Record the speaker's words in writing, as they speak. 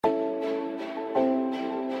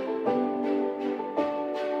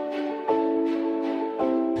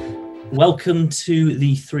Welcome to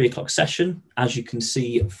the 3 o'clock session. As you can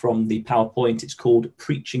see from the PowerPoint, it's called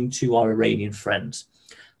Preaching to Our Iranian Friends.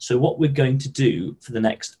 So what we're going to do for the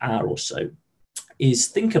next hour or so is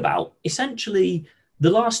think about essentially the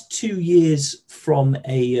last 2 years from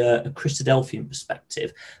a Christadelphian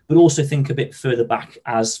perspective, but also think a bit further back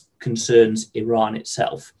as concerns Iran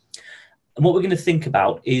itself. And what we're going to think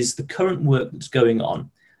about is the current work that's going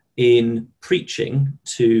on in preaching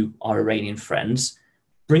to our Iranian friends,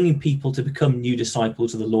 bringing people to become new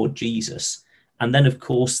disciples of the Lord Jesus. And then, of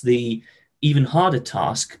course, the even harder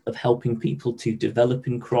task of helping people to develop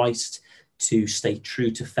in Christ, to stay true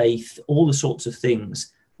to faith, all the sorts of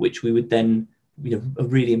things which we would then, are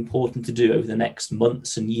really important to do over the next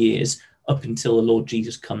months and years up until the Lord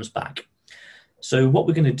Jesus comes back. So what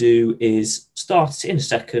we're going to do is start in a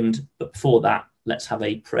second, but before that, let's have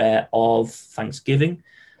a prayer of thanksgiving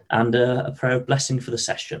and a prayer of blessing for the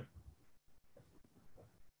session.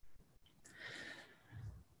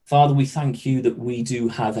 Father, we thank you that we do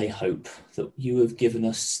have a hope, that you have given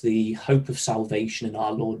us the hope of salvation in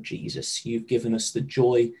our Lord Jesus. You've given us the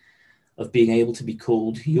joy of being able to be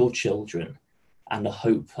called your children, and a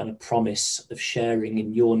hope and a promise of sharing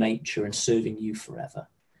in your nature and serving you forever.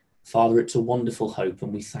 Father, it's a wonderful hope,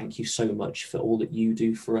 and we thank you so much for all that you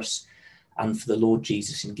do for us and for the Lord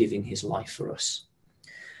Jesus in giving his life for us.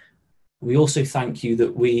 We also thank you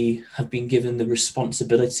that we have been given the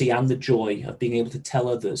responsibility and the joy of being able to tell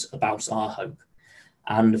others about our hope.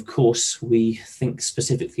 And of course, we think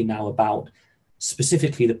specifically now about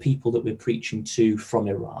specifically the people that we're preaching to from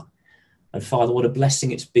Iran. And Father, what a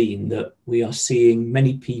blessing it's been that we are seeing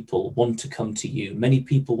many people want to come to you. Many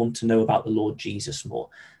people want to know about the Lord Jesus more,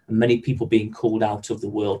 and many people being called out of the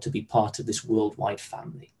world to be part of this worldwide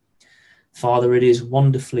family. Father, it is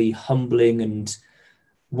wonderfully humbling and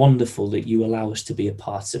wonderful that you allow us to be a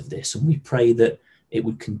part of this, and we pray that it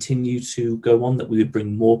would continue to go on, that we would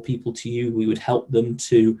bring more people to you, we would help them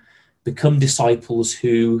to become disciples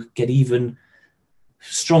who get even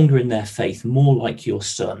stronger in their faith, more like your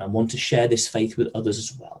Son, and want to share this faith with others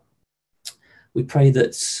as well. We pray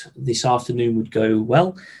that this afternoon would go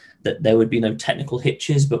well, that there would be no technical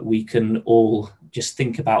hitches, but we can all just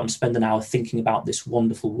think about and spend an hour thinking about this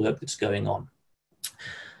wonderful work that's going on.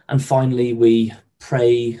 And finally, we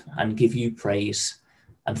pray and give you praise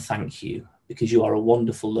and thank you, because you are a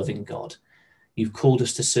wonderful, loving God. You've called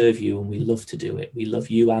us to serve you, and we love to do it. We love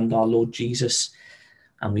you and our Lord Jesus,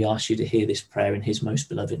 and we ask you to hear this prayer in his most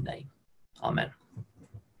beloved name. Amen.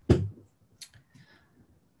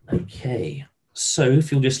 Okay, so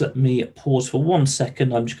if you'll just let me pause for 1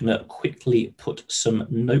 second, I'm just going to quickly put some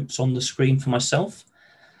notes on the screen for myself.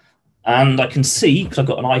 And I can see, because I've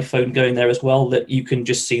got an iPhone going there as well, that you can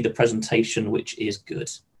just see the presentation, which is good.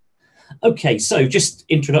 Okay, so just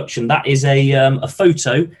introduction. That is a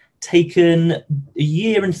photo taken a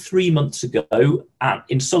year and 3 months ago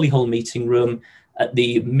in Solihull meeting room at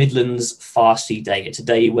the Midlands Farsi Day. It's a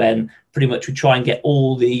day when pretty much we try and get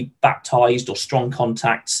all the baptized or strong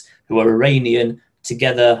contacts who are Iranian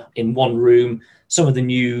together in one room. Some of the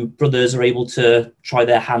new brothers are able to try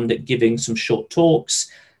their hand at giving some short talks.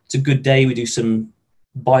 It's a good day. We do some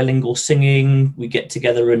bilingual singing. We get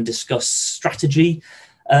together and discuss strategy.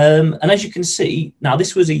 And as you can see, now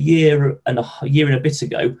this was a year and a bit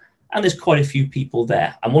ago, and there's quite a few people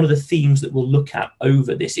there. And one of the themes that we'll look at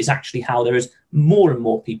over this is actually how there is more and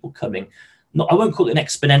more people coming. I won't call it an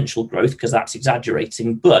exponential growth because that's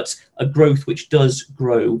exaggerating, but a growth which does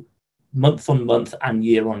grow month on month and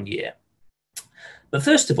year on year. But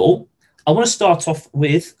first of all, I want to start off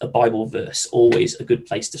with a Bible verse, always a good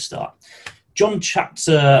place to start.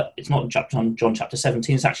 It's not John chapter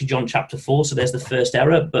 17, it's actually John chapter 4, so there's the first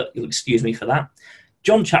error, but you'll excuse me for that.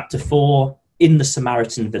 John chapter 4, in the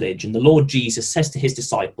Samaritan village, and the Lord Jesus says to his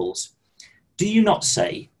disciples, "Do you not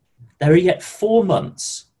say, there are yet 4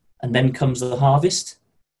 months, and then comes the harvest?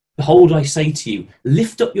 Behold, I say to you,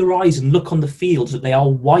 lift up your eyes and look on the fields, that they are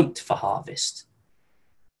white for harvest."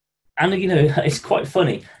 And, it's quite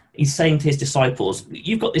funny. He's saying to his disciples,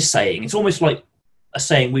 you've got this saying, it's almost like a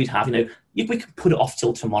saying we'd have, we can put it off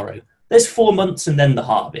till tomorrow. There's 4 months and then the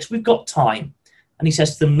harvest. We've got time. And he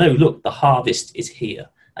says to them, no, look, the harvest is here.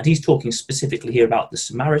 And he's talking specifically here about the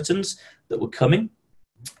Samaritans that were coming.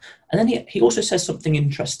 And then he also says something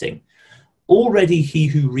interesting. Already he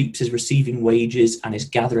who reaps is receiving wages and is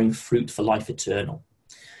gathering fruit for life eternal,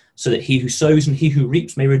 so that he who sows and he who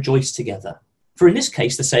reaps may rejoice together. For in this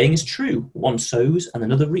case, the saying is true. One sows and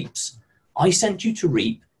another reaps. I sent you to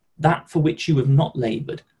reap that for which you have not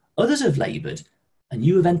laboured. Others have laboured, and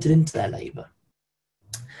you have entered into their labour.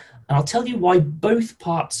 And I'll tell you why both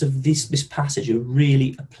parts of this passage are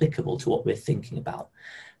really applicable to what we're thinking about.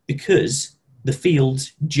 because the fields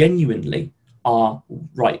genuinely are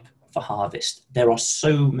ripe for harvest. There are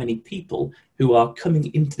so many people who are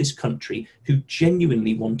coming into this country who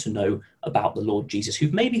genuinely want to know about the Lord Jesus,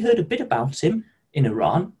 who've maybe heard a bit about him in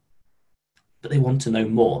Iran, but they want to know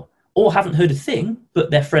more, or haven't heard a thing,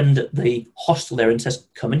 but their friend at the hostel there and says,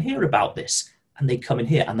 come and hear about this. And they come in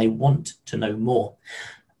here and they want to know more.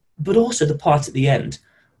 But also the part at the end,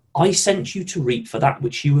 I sent you to reap for that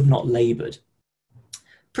which you have not laboured.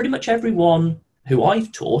 Pretty much everyone who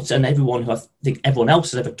I've taught and everyone who I think everyone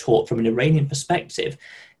else has ever taught from an Iranian perspective,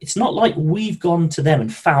 it's not like we've gone to them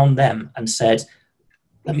and found them and said,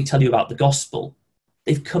 let me tell you about the gospel.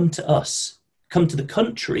 They've come to us, come to the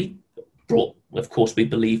country, brought, of course, we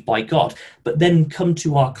believe by God, but then come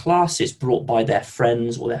to our classes brought by their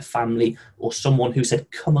friends or their family or someone who said,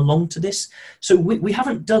 come along to this. So we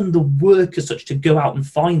haven't done the work as such to go out and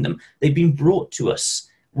find them. They've been brought to us.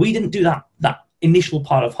 We didn't do that initial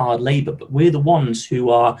part of hard labour, but we're the ones who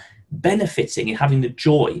are benefiting and having the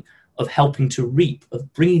joy of helping to reap,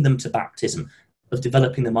 of bringing them to baptism, of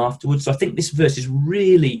developing them afterwards. So I think this verse is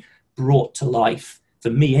really brought to life, for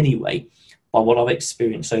me anyway, by what I've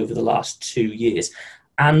experienced over the last 2 years.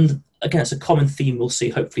 And again, it's a common theme we'll see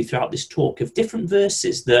hopefully throughout this talk of different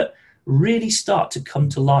verses that really start to come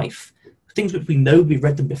to life. Things which we know, we've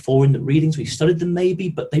read them before in the readings, we've studied them maybe,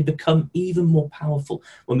 but they become even more powerful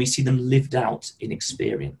when we see them lived out in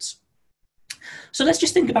experience. So let's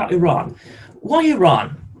just think about Iran. Why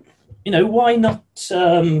Iran? Why not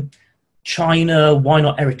China? Why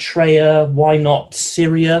not Eritrea? Why not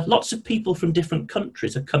Syria? Lots of people from different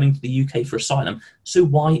countries are coming to the UK for asylum. So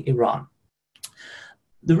why Iran?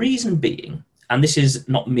 The reason being, and this is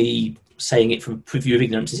not me saying it from view of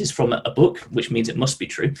ignorance, this is from a book, which means it must be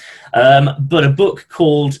true, but a book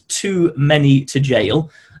called Too Many to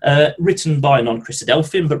Jail, written by a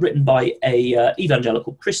non-Christadelphian, but written by a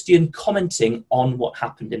evangelical Christian commenting on what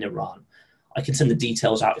happened in Iran. I can send the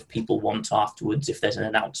details out if people want afterwards, if there's an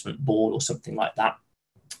announcement board or something like that.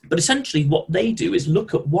 But essentially what they do is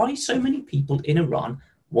look at why so many people in Iran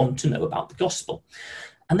want to know about the gospel.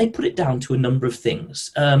 And they put it down to a number of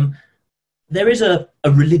things. There is a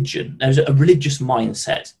religion, there's a religious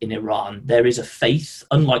mindset in Iran. There is a faith,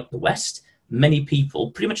 unlike the West. Many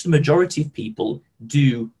people, pretty much the majority of people,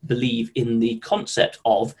 do believe in the concept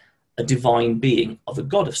of a divine being, of a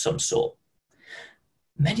God of some sort.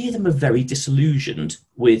 Many of them are very disillusioned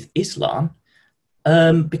with Islam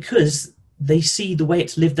because they see the way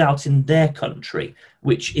it's lived out in their country,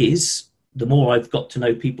 which is, the more I've got to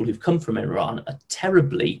know people who've come from Iran, a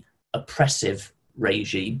terribly oppressive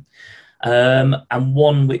regime. And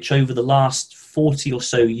one which over the last 40 or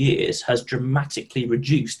so years has dramatically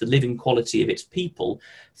reduced the living quality of its people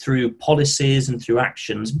through policies and through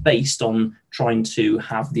actions based on trying to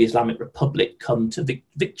have the Islamic Republic come to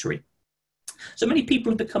victory. So many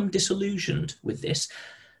people have become disillusioned with this,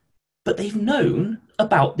 but they've known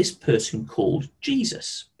about this person called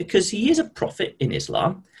Jesus because he is a prophet in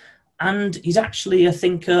Islam. And he's actually, I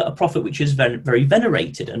think, a prophet which is very, very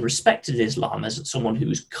venerated and respected in Islam as someone who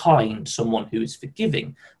is kind, someone who is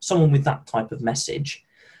forgiving, someone with that type of message.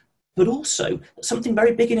 But also, something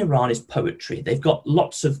very big in Iran is poetry. They've got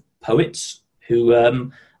lots of poets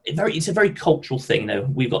who, it's a very cultural thing.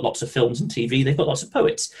 We've got lots of films and TV, they've got lots of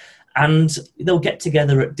poets. And they'll get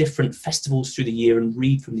together at different festivals through the year and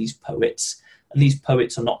read from these poets. And these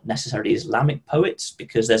poets are not necessarily Islamic poets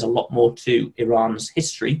because there's a lot more to Iran's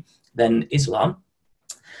history than Islam.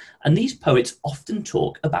 And these poets often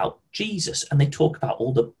talk about Jesus, and they talk about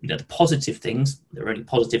all the positive things. There are only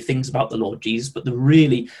positive things about the Lord Jesus, but the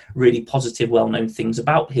really, really positive, well-known things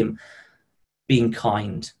about him: being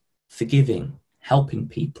kind, forgiving, helping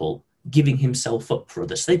people, giving himself up for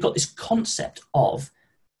others. So they've got this concept of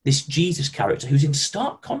this Jesus character who's in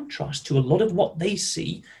stark contrast to a lot of what they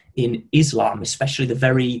see in Islam, especially the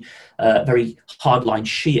very hardline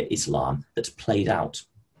Shia Islam that's played out.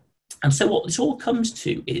 And so what this all comes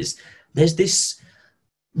to is there's this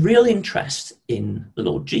real interest in the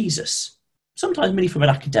Lord Jesus, sometimes merely from an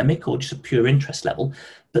academic or just a pure interest level.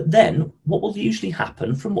 But then what will usually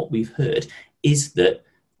happen, from what we've heard, is that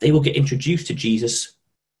they will get introduced to Jesus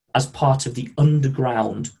as part of the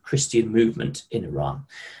underground Christian movement in Iran.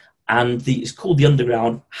 And it's called the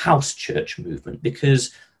underground house church movement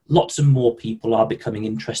because lots and more people are becoming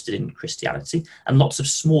interested in Christianity, and lots of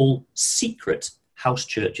small secret house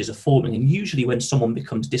churches are forming. And usually when someone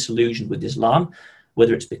becomes disillusioned with Islam,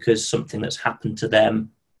 whether it's because something that's happened to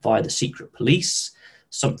them via the secret police,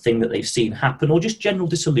 something that they've seen happen, or just general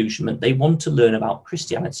disillusionment, they want to learn about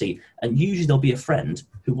Christianity. And usually there'll be a friend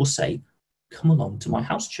who will say, come along to my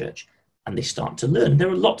house church. And they start to learn. There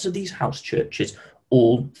are lots of these house churches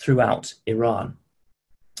all throughout Iran.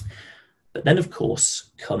 But then, of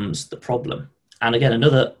course, comes the problem. And again,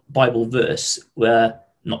 another Bible verse, we're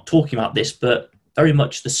not talking about this, but very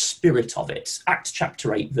much the spirit of it. Acts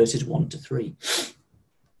chapter 8, verses 1 to 3.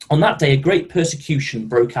 On that day, a great persecution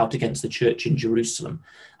broke out against the church in Jerusalem,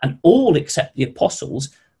 and all except the apostles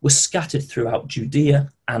were scattered throughout Judea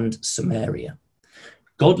and Samaria.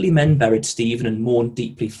 Godly men buried Stephen and mourned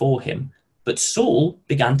deeply for him, but Saul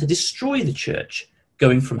began to destroy the church.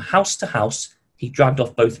 Going from house to house, he dragged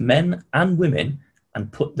off both men and women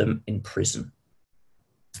and put them in prison.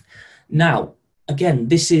 Now, again,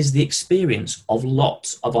 this is the experience of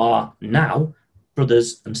lots of our now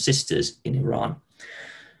brothers and sisters in Iran.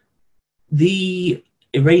 The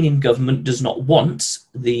Iranian government does not want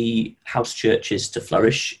the house churches to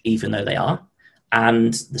flourish, even though they are.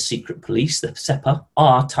 And the secret police, the Sepah,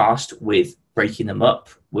 are tasked with breaking them up,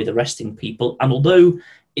 with arresting people. And although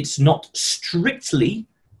it's not strictly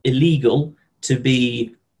illegal to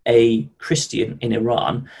be a Christian in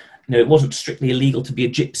Iran, it wasn't strictly illegal to be a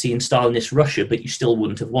gypsy in Stalinist Russia, but you still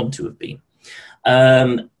wouldn't have wanted to have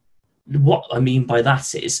been. What I mean by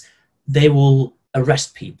that is they will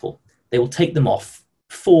arrest people. They will take them off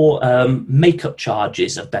for make-up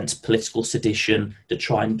charges of political sedition to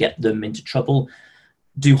try and get them into trouble,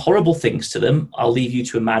 do horrible things to them. I'll leave you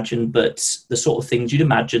to imagine, but the sort of things you'd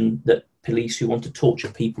imagine that police who want to torture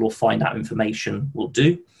people or find out information will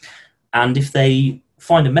do. And if they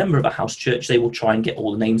find a member of a house church, they will try and get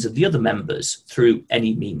all the names of the other members through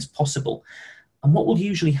any means possible. And what will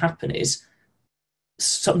usually happen is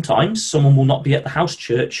sometimes someone will not be at the house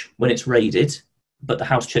church when it's raided, but the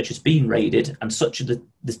house church has been raided, and such are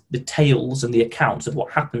the tales and the accounts of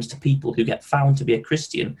what happens to people who get found to be a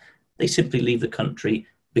Christian, they simply leave the country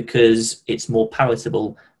because it's more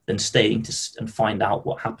palatable than staying and find out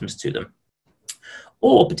what happens to them.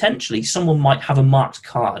 Or potentially someone might have a marked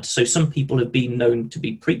card. So some people have been known to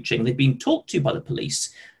be preaching. They've been talked to by the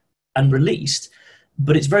police and released,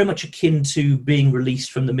 but it's very much akin to being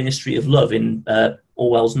released from the Ministry of Love in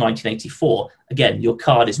Orwell's 1984. Again, your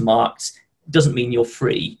card is marked. Doesn't mean you're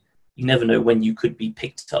free. You never know when you could be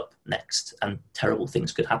picked up next, and terrible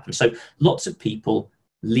things could happen. So lots of people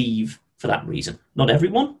leave for that reason. Not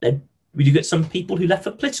everyone. We do get some people who left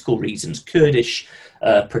for political reasons, Kurdish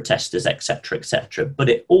protesters, etc., etc. But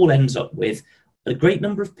it all ends up with a great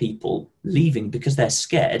number of people leaving because they're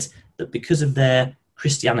scared that because of their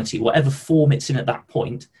Christianity, whatever form it's in at that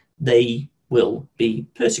point, they will be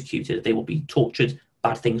persecuted, they will be tortured,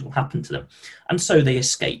 bad things will happen to them. And so they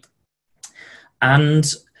escape.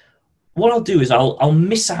 And what I'll do is I'll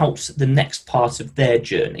miss out the next part of their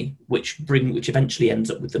journey, which eventually ends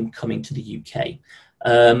up with them coming to the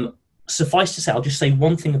UK. Suffice to say, I'll just say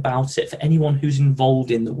one thing about it for anyone who's involved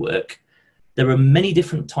in the work. There are many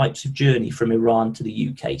different types of journey from Iran to the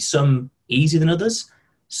UK, some easier than others,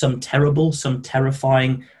 some terrible, some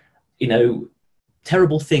terrifying.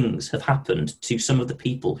 Terrible things have happened to some of the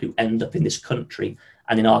people who end up in this country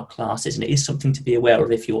and in our classes. And it is something to be aware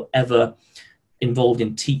of if you're ever involved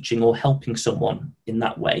in teaching or helping someone in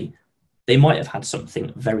that way. They might have had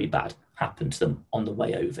something very bad happen to them on the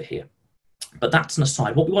way over here. But that's an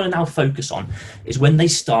aside. What we want to now focus on is when they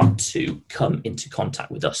start to come into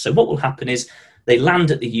contact with us. So what will happen is they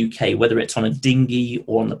land at the UK, whether it's on a dinghy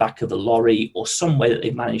or on the back of a lorry or some way that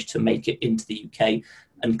they've managed to make it into the UK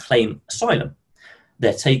and claim asylum.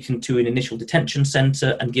 They're taken to an initial detention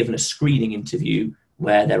centre and given a screening interview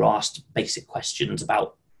where they're asked basic questions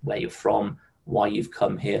about where you're from, why you've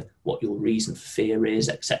come here, what your reason for fear is,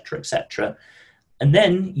 etc., etc. And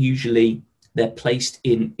then usually they're placed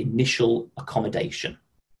in initial accommodation.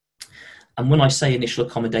 And when I say initial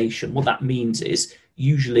accommodation, what that means is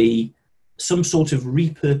usually some sort of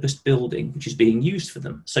repurposed building which is being used for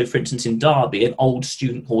them. So for instance, in Derby, an old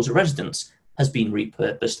student halls of residence has been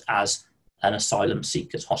repurposed as an asylum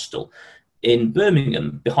seekers hostel. In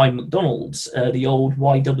Birmingham, behind McDonald's, the old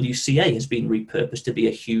YWCA has been repurposed to be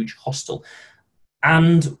a huge hostel.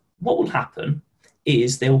 And what will happen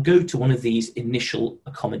is they will go to one of these initial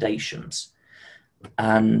accommodations.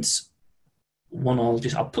 And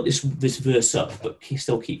I'll put this verse up, but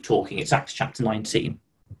still keep talking. It's Acts chapter 19.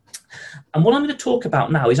 And what I'm going to talk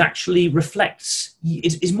about now is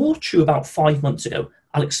more true about 5 months ago.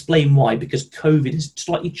 I'll explain why, because COVID has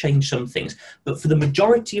slightly changed some things. But for the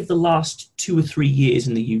majority of the last 2 or 3 years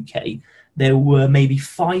in the UK, there were maybe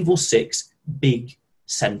 5 or 6 big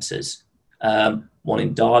centres. One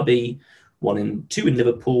in Derby, two in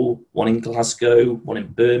Liverpool, one in Glasgow, one in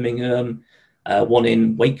Birmingham, one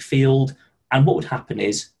in Wakefield. And what would happen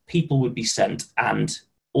is people would be sent and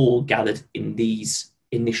all gathered in these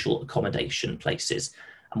initial accommodation places.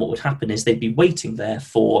 And what would happen is they'd be waiting there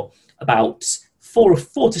for about 4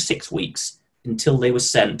 to 6 weeks until they were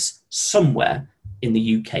sent somewhere in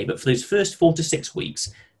the UK. But for those first 4 to 6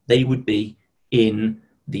 weeks, they would be in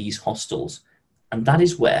these hostels. And that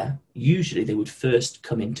is where usually they would first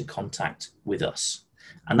come into contact with us.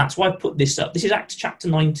 And that's why I put this up. This is Acts chapter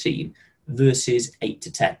 19, verses 8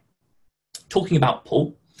 to 10. Talking about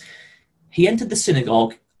Paul, he entered the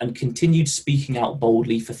synagogue and continued speaking out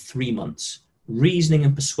boldly for 3 months, reasoning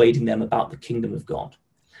and persuading them about the kingdom of God.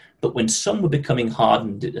 But when some were becoming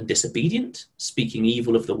hardened and disobedient, speaking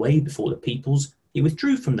evil of the way before the peoples, he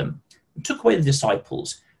withdrew from them and took away the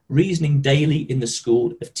disciples, reasoning daily in the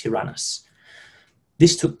school of Tyrannus.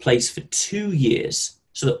 This took place for 2 years,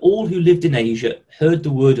 so that all who lived in Asia heard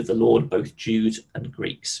the word of the Lord, both Jews and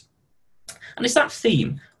Greeks. And it's that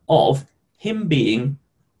theme of him being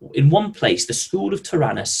in one place, the school of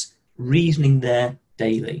Tyrannus, reasoning there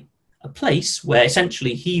daily. A place where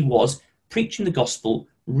essentially he was preaching the gospel,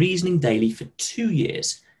 reasoning daily for 2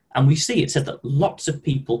 years. And we see it said that lots of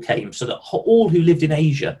people came, so that all who lived in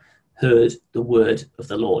Asia heard the word of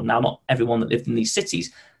the Lord. Now, not everyone that lived in these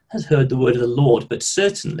cities has heard the word of the Lord, but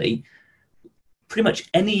certainly pretty much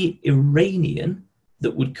any Iranian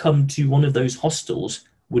that would come to one of those hostels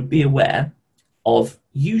would be aware of,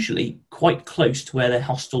 usually quite close to where their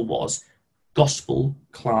hostel was, gospel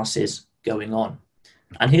classes going on.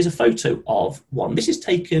 And here's a photo of one. This is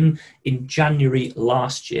taken in January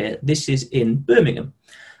last year. This is in Birmingham.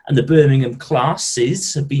 And the Birmingham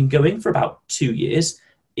classes have been going for about 2 years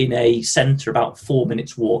in a centre about 4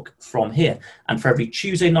 minutes walk from here. And for every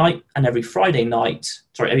Tuesday night and every Friday night,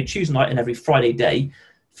 every Tuesday night and every Friday day,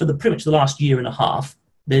 for the pretty much the last year and a half,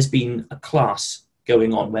 there's been a class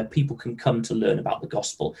going on where people can come to learn about the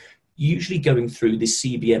gospel, usually going through the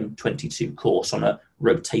CBM 22 course on a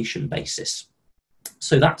rotation basis.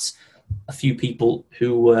 So that's a few people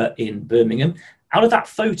who were in Birmingham. Out of that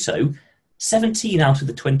photo, 17 out of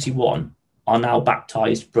the 21 are now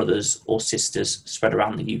baptized brothers or sisters spread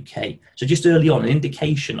around the UK. So just early on, an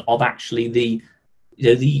indication of actually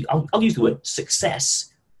I'll use the word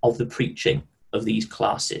success of the preaching of these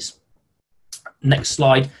classes. Next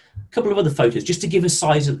slide, a couple of other photos, just to give a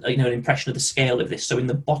size of, an impression of the scale of this. So in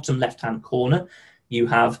the bottom left-hand corner, you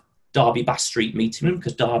have Derby Bass Street meeting room,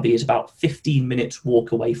 because Derby is about 15 minutes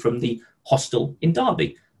walk away from the hostel in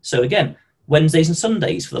Derby. So again, Wednesdays and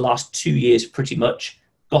Sundays for the last 2 years, pretty much,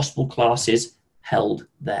 gospel classes held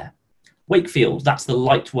there. Wakefield, that's the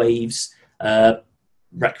Light Waves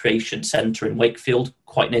Recreation Centre in Wakefield,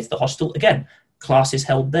 quite near to the hostel. Again, classes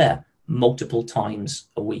held there multiple times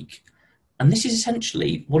a week. And this is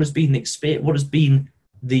essentially what has been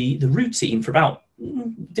the routine for about,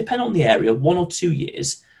 depending on the area, 1 or 2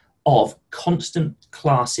 years of constant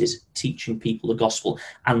classes teaching people the gospel,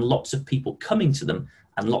 and lots of people coming to them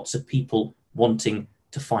and lots of people wanting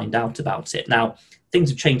to find out about it. Now, things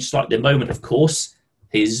have changed slightly at the moment, of course.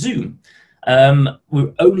 Here's Zoom.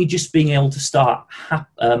 We're only just being able to start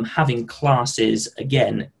having classes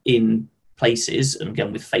again in places, and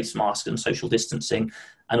again with face masks and social distancing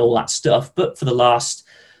and all that stuff. But for the last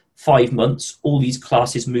 5 months, all these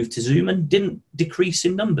classes moved to Zoom and didn't decrease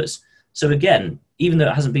in numbers. So again, even though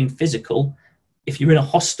it hasn't been physical, if you're in a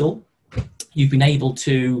hostel, you've been able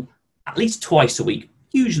to, at least twice a week,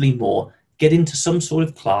 usually more, get into some sort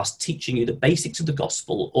of class teaching you the basics of the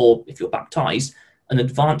gospel, or if you're baptized, an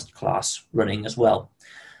advanced class running as well.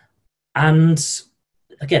 And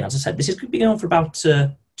again, as I said, this has been going on for about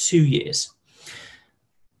 2 years.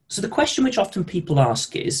 So the question which often people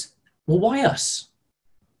ask is, well, why us?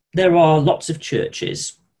 There are lots of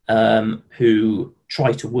churches who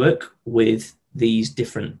try to work with these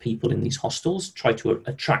different people in these hostels, try to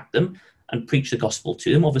attract them and preach the gospel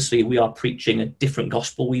to them. Obviously, we are preaching a different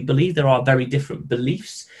gospel, we believe. There are very different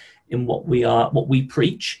beliefs in what we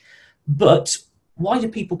preach. But why do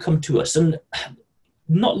people come to us? And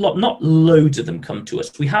not loads of them come to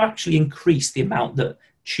us. We have actually increased the amount that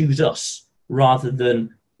choose us rather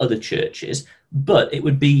than other churches. But it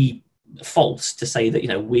would be false to say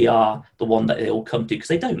that, we are the one that they all come to, because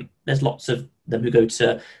they don't. There's lots of them who go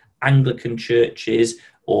to Anglican churches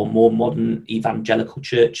or more modern evangelical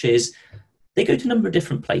churches. They go to a number of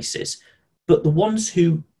different places. But the ones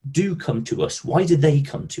who do come to us, why do they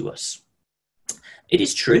come to us? It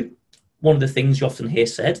is true. One of the things you often hear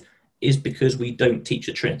said is because we don't teach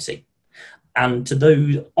the Trinity. And to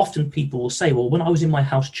those, often people will say, well, when I was in my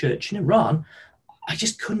house church in Iran, I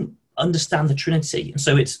just couldn't understand the Trinity. And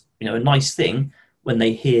so it's a nice thing when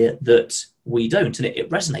they hear that we don't, and it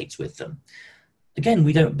resonates with them. Again,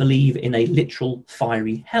 we don't believe in a literal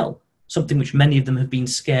fiery hell, something which many of them have been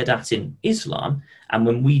scared at in Islam. And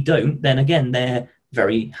when we don't, then again, they're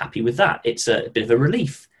very happy with that. It's a bit of a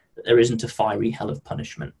relief that there isn't a fiery hell of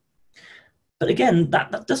punishment. But again,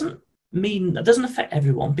 that doesn't affect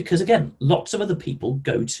everyone, because again, lots of other people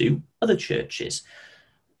go to other churches.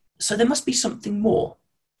 So there must be something more.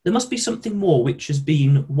 There must be something more, which has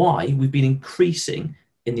been why we've been increasing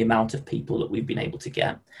in the amount of people that we've been able to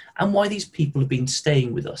get, and why these people have been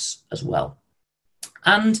staying with us as well.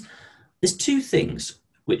 And there's two things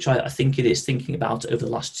which I think it is thinking about over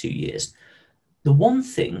the last 2 years. The one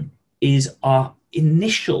thing is our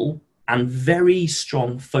initial and very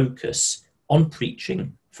strong focus on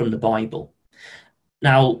preaching from the Bible.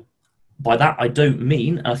 Now, by that I don't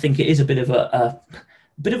mean, and I think it is a bit of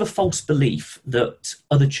a false belief that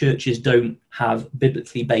other churches don't have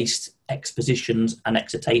biblically based expositions and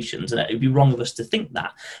exhortations, and it would be wrong of us to think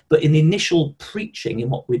that. But in the initial preaching, in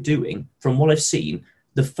what we're doing, from what I've seen,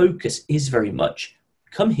 the focus is very much,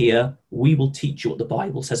 come here, we will teach you what the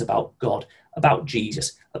Bible says about God, about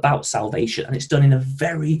Jesus, about salvation. And it's done in a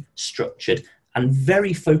very structured and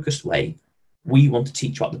very focused way. We want to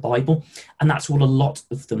teach about the Bible, and that's what a lot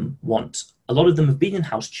of them want. A lot of them have been in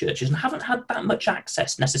house churches and haven't had that much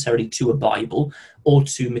access necessarily to a Bible or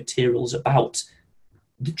to materials about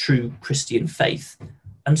the true Christian faith.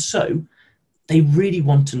 And so they really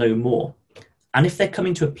want to know more. And if they're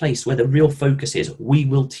coming to a place where the real focus is, we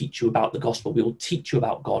will teach you about the gospel, we will teach you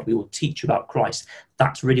about God, we will teach you about Christ,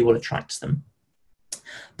 that's really what attracts them.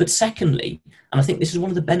 But secondly, and I think this is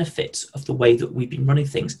one of the benefits of the way that we've been running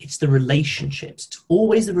things, it's the relationships. It's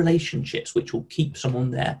always the relationships which will keep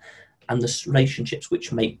someone there, and the relationships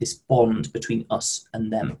which make this bond between us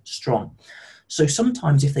and them strong. So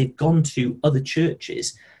sometimes if they've gone to other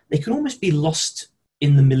churches, they can almost be lost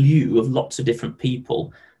in the milieu of lots of different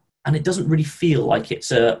people, and it doesn't really feel like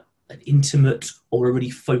it's an intimate or a really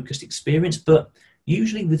focused experience. But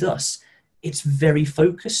usually with us, it's very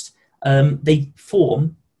focused. They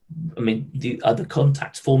form, the other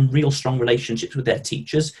contacts form real strong relationships with their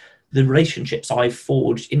teachers. The relationships I've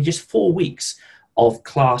forged in just 4 weeks of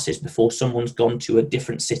classes before someone's gone to a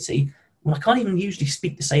different city, when I can't even usually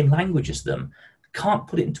speak the same language as them, I can't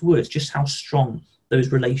put it into words just how strong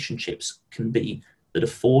those relationships can be that are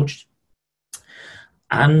forged.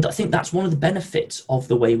 And I think that's one of the benefits of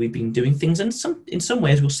the way we've been doing things. And in some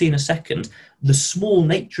ways, we'll see in a second, the small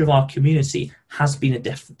nature of our community has been a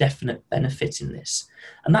definite benefit in this.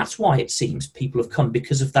 And that's why it seems people have come,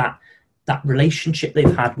 because of that relationship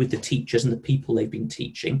they've had with the teachers and the people they've been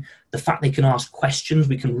teaching. The fact they can ask questions,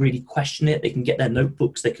 we can really question it. They can get their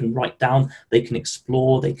notebooks, they can write down, they can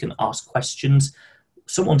explore, they can ask questions.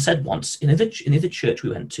 Someone said once, in the church we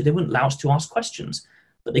went to, they wouldn't allow us to ask questions.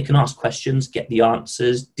 But they can ask questions, get the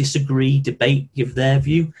answers, disagree, debate, give their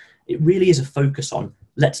view. It really is a focus on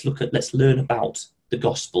let's learn about the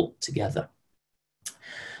gospel together.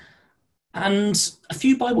 And a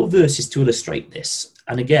few Bible verses to illustrate this.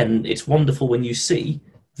 And again, it's wonderful when you see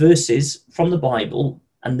verses from the Bible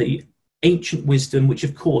and the ancient wisdom, which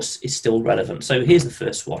of course is still relevant. So here's the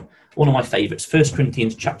first one of my favourites, 1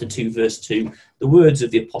 Corinthians chapter 2, verse 2, the words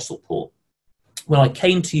of the Apostle Paul. When I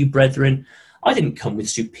came to you, brethren, I didn't come with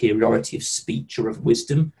superiority of speech or of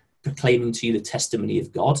wisdom, proclaiming to you the testimony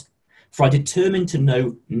of God, for I determined to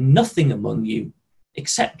know nothing among you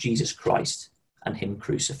except Jesus Christ and him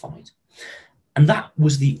crucified. And that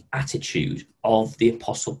was the attitude of the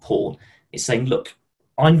Apostle Paul. It's saying, look,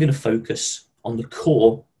 I'm going to focus on the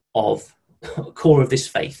core of this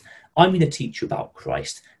faith. I'm going to teach you about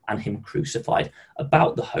Christ and him crucified,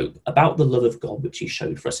 about the hope, about the love of God which he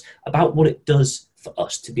showed for us, about what it does for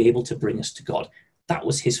us to be able to bring us to God. That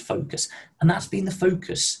was his focus. And that's been the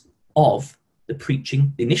focus of the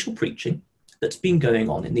preaching, the initial preaching that's been going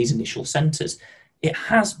on in these initial centres. It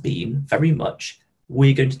has been very much,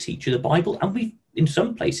 we're going to teach you the Bible. And we, in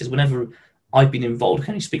some places, whenever I've been involved, I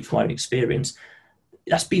can only speak from my own experience,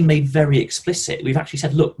 that's been made very explicit. We've actually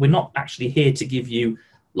said, look, we're not actually here to give you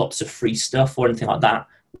lots of free stuff or anything like that.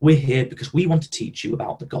 We're here because we want to teach you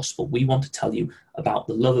about the gospel. We want to tell you about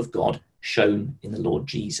the love of God shown in the Lord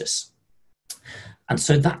Jesus. And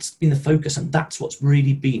so that's been the focus, and that's what's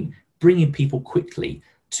really been bringing people quickly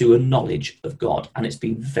to a knowledge of God. And it's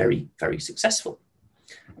been very, very successful.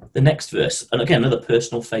 The next verse, and again, another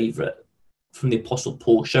personal favourite from the Apostle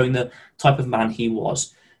Paul, showing the type of man he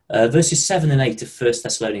was. Verses 7 and 8 of 1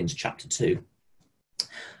 Thessalonians chapter 2.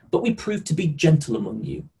 But we proved to be gentle among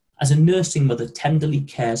you, as a nursing mother tenderly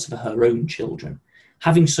cares for her own children.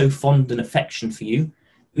 Having so fond an affection for you,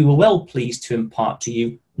 we were well pleased to impart to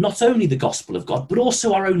you not only the gospel of God, but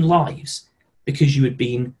also our own lives, because you had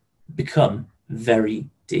become very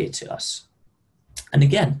dear to us. And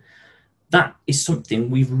again, that is something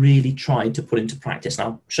we've really tried to put into practice. And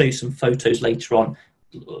I'll show you some photos later on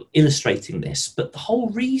illustrating this. But the whole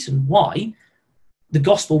reason why the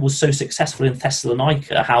gospel was so successful in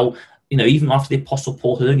Thessalonica, how, even after the Apostle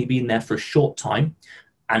Paul had only been there for a short time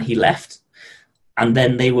and he left, and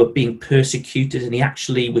then they were being persecuted, and he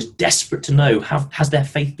actually was desperate to know, has their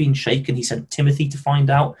faith been shaken? He sent Timothy to find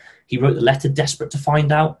out. He wrote the letter desperate to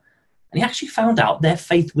find out. And he actually found out their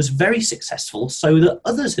faith was very successful, so that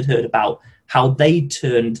others had heard about how they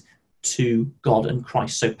turned to God and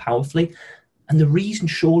Christ so powerfully. And the reason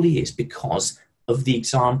surely is because of the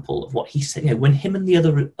example of what he said. When him and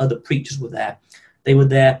the other preachers were there, they were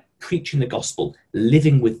there preaching the gospel,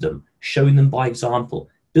 living with them, showing them by example,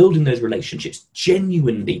 building those relationships,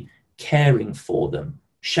 genuinely caring for them,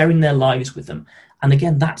 sharing their lives with them. And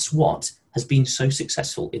again, that's what has been so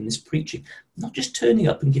successful in this preaching. Not just turning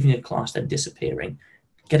up and giving a class, then disappearing,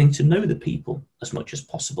 getting to know the people as much as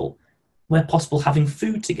possible, where possible, having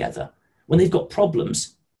food together. When they've got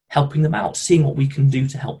problems, helping them out, seeing what we can do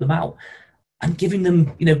to help them out, and giving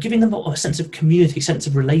them a sense of community, sense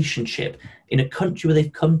of relationship in a country where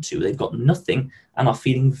they've come to, they've got nothing and are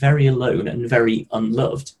feeling very alone and very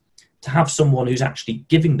unloved. To have someone who's actually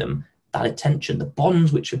giving them that attention, the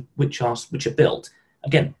bonds which are built,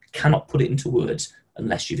 again, cannot put it into words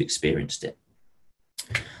unless you've experienced it.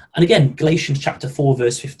 And again, Galatians chapter 4,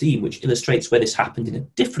 verse 15, which illustrates where this happened in a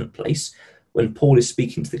different place, when Paul is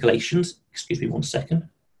speaking to the Galatians. Excuse me 1 second.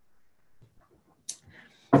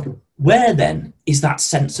 Where then is that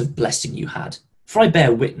sense of blessing you had? For I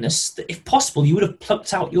bear witness that if possible, you would have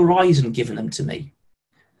plucked out your eyes and given them to me.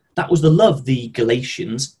 That was the love the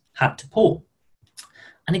Galatians had to Paul.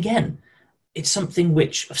 And again, it's something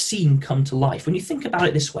which I've seen come to life. When you think about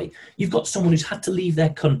it this way, you've got someone who's had to leave their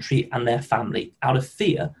country and their family out of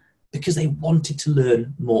fear because they wanted to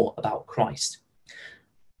learn more about Christ.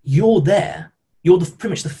 You're there. You're pretty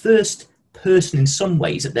much the first person in some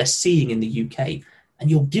ways that they're seeing in the UK, and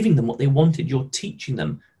you're giving them what they wanted. You're teaching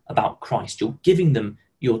them about Christ. You're giving them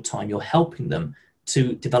your time. You're helping them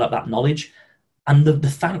to develop that knowledge. And the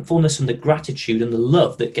thankfulness and the gratitude and the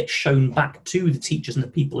love that gets shown back to the teachers and the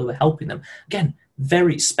people who are helping them. Again,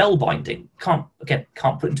 very spellbinding. Can't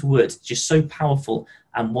put into words. It's just so powerful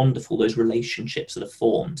and wonderful, those relationships that are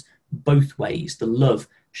formed both ways, the love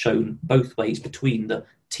shown both ways between the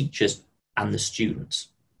teachers and the students.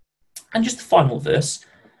 And just the final verse.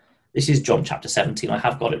 This is John chapter 17. I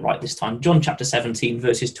have got it right this time. John chapter 17,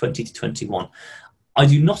 verses 20 to 21. I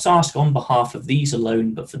do not ask on behalf of these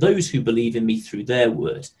alone, but for those who believe in me through their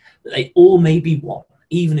word, that they all may be one,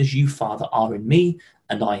 even as you, Father, are in me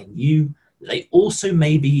and I in you, that they also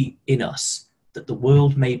may be in us, that the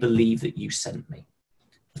world may believe that you sent me.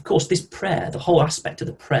 Of course, this prayer, the whole aspect of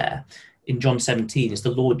the prayer in John 17 is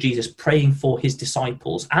the Lord Jesus praying for his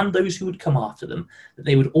disciples and those who would come after them, that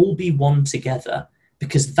they would all be one together,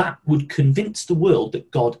 because that would convince the world that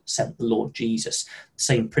God sent the Lord Jesus. The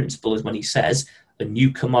same principle as when he says, a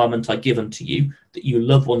new commandment I give unto you, that you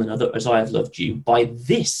love one another as I have loved you. By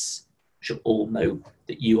this shall all know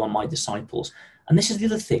that you are my disciples. And this is the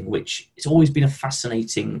other thing which has always been a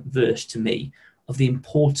fascinating verse to me, of the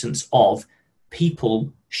importance of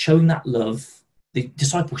people showing that love, the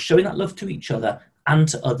disciples showing that love to each other and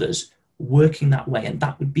to others, working that way. And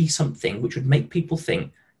that would be something which would make people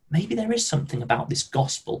think, maybe there is something about this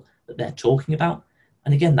gospel that they're talking about.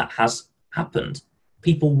 And again, that has happened.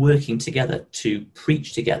 People working together to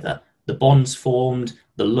preach together, the bonds formed,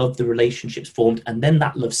 the love, the relationships formed, and then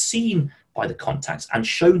that love seen by the contacts and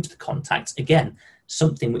shown to the contacts. Again,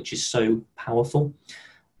 something which is so powerful.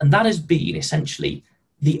 And that has been essentially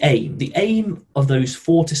the aim of those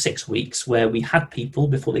 4 to 6 weeks where we had people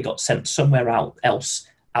before they got sent somewhere else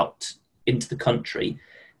out into the country.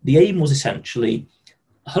 The aim was essentially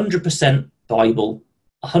 100% Bible,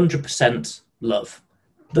 100% love.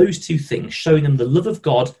 Those two things, showing them the love of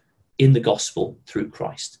God in the gospel through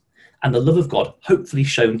Christ, and the love of God hopefully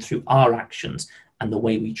shown through our actions and the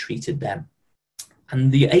way we treated them. And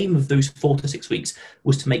the aim of those 4 to 6 weeks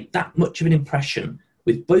was to make that much of an impression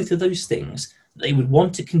with both of those things. They would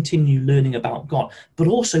want to continue learning about God, but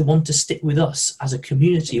also want to stick with us as a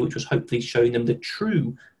community, which was hopefully showing them the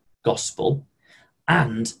true gospel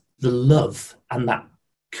and the love and that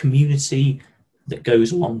community that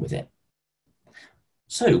goes along with it.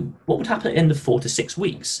 So what would happen at the end of 4 to 6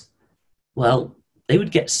 weeks? Well, they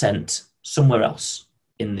would get sent somewhere else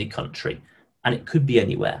in the country, and it could be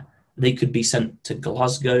anywhere. They could be sent to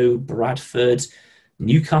Glasgow, Bradford,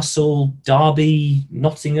 Newcastle, Derby,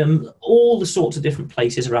 Nottingham, all the sorts of different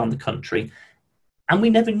places around the country. And we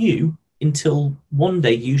never knew until one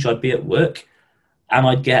day, usually I'd be at work, And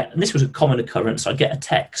I'd get, and this was a common occurrence, I'd get a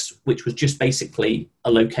text which was just basically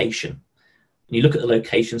a location. And you look at the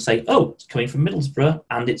location and say, oh, it's coming from Middlesbrough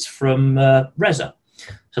and it's from Reza.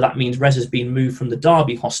 So that means Reza's been moved from the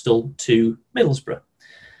Derby hostel to Middlesbrough.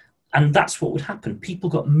 And that's what would happen. People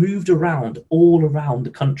got moved around all around the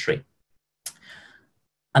country.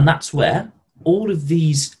 And that's where all of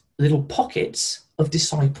these little pockets of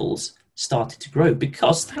disciples started to grow,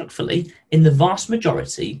 because thankfully, in the vast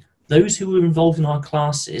majority, those who were involved in our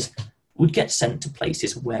classes would get sent to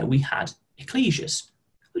places where we had ecclesias.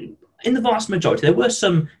 In the vast majority, there were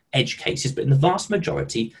some edge cases, but in the vast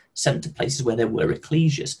majority, sent to places where there were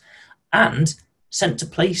ecclesias, and sent to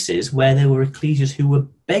places where there were ecclesias who were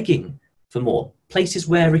begging for more, places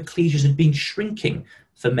where ecclesias had been shrinking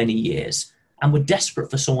for many years and were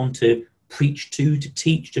desperate for someone to preach to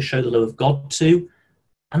teach, to show the love of God to.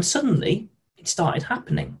 And suddenly it started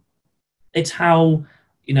happening. It's how,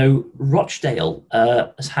 Rochdale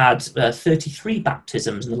has had 33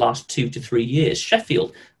 baptisms in the last 2 to 3 years.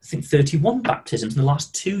 Sheffield, I think 31 baptisms in the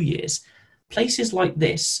last 2 years. Places like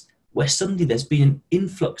this, where suddenly there's been an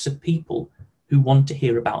influx of people who want to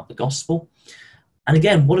hear about the gospel. And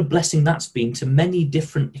again, what a blessing that's been to many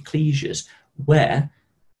different ecclesias where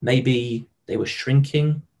maybe they were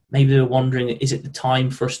shrinking, maybe they were wondering, is it the time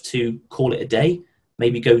for us to call it a day?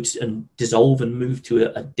 Maybe go and dissolve and move to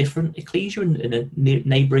a different ecclesia in a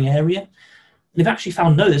neighbouring area. And they've actually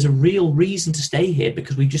found, no, there's a real reason to stay here,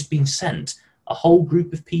 because we've just been sent a whole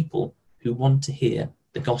group of people who want to hear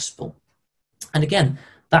the gospel. And again,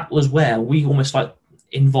 that was where we almost like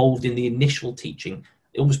involved in the initial teaching.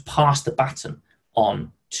 It almost passed the baton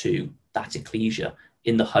on to that ecclesia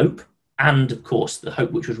in the hope, and of course the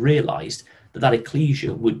hope which was realised, that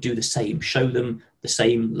ecclesia would do the same, show them the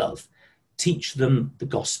same love, teach them the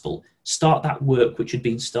gospel, start that work which had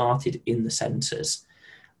been started in the centres.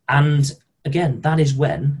 And again, that is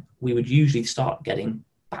when we would usually start getting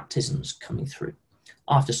baptisms coming through,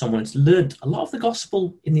 after someone has learned a lot of the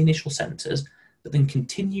gospel in the initial centres, but then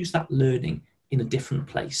continues that learning in a different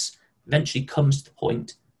place, eventually comes to the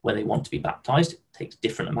point where they want to be baptised. It takes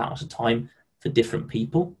different amounts of time for different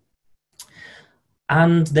people.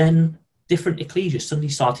 And then different ecclesias suddenly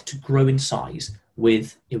started to grow in size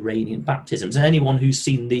with Iranian baptisms. And anyone who's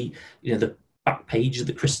seen the back page of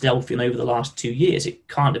the Christadelphian over the last 2 years, it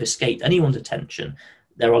can't have escaped anyone's attention.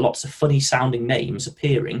 There are lots of funny sounding names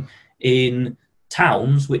appearing in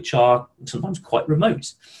towns which are sometimes quite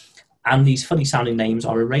remote. And these funny sounding names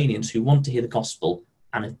are Iranians who want to hear the gospel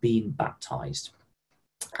and have been baptized.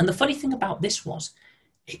 And the funny thing about this was,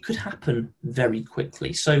 it could happen very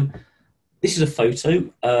quickly. So this is a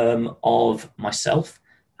photo of myself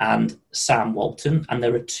and Sam Walton, and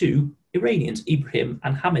there are 2 Iranians, Ibrahim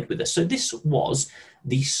and Hamid, with us. So this was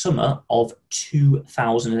the summer of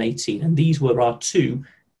 2018, and these were our 2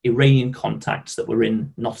 Iranian contacts that were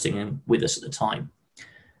in Nottingham with us at the time.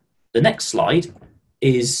 The next slide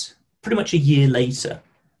is pretty much a year later.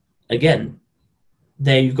 Again,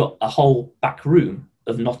 there you've got a whole back room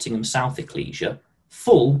of Nottingham South Ecclesia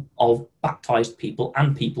full of baptized people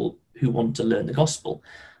and people who want to learn the gospel.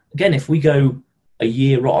 Again, if we go a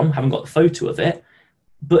year on, haven't got the photo of it,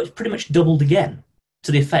 but pretty much doubled again,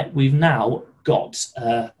 to the effect we've now got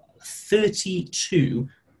 32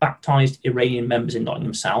 baptized Iranian members in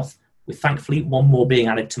Nottingham South, with thankfully 1 more being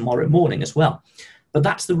added tomorrow morning as well. But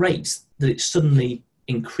that's the rate that it's suddenly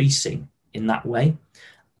increasing in that way.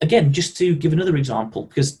 Again, just to give another example,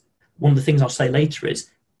 because one of the things I'll say later is,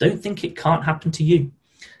 don't think it can't happen to you.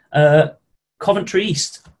 Coventry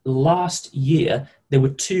East, last year, there were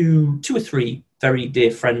two or three very dear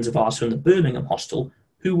friends of ours from the Birmingham hostel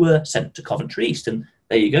who were sent to Coventry East. And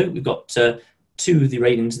there you go, we've got 2 of the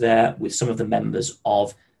Iranians there with some of the members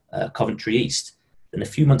of Coventry East. Then a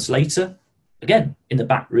few months later, again, in the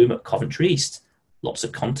back room at Coventry East, lots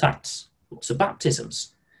of contacts, lots of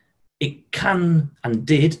baptisms. It can and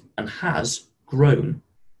did and has grown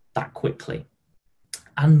that quickly,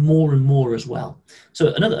 and more as well.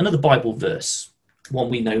 So another Bible verse, one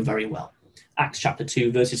we know very well, Acts chapter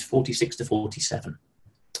 2, verses 46 to 47.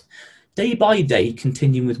 Day by day,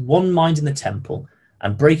 continuing with one mind in the temple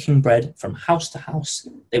and breaking bread from house to house,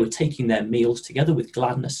 they were taking their meals together with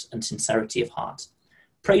gladness and sincerity of heart,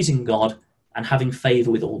 praising God and having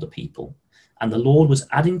favour with all the people. And the Lord was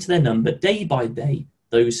adding to their number day by day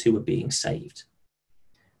those who were being saved.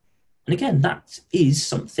 And again, that is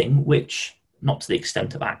something which, not to the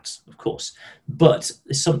extent of Acts, of course, but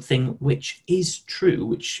is something which is true,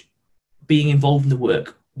 which, being involved in the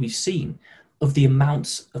work, we've seen of the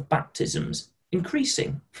amounts of baptisms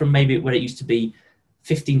increasing from maybe where it used to be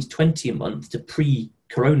 15 to 20 a month to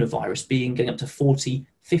pre-coronavirus getting up to 40,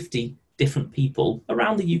 50 different people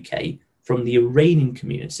around the UK from the Iranian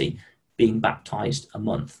community being baptized a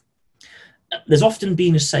month. There's often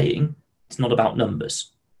been a saying, it's not about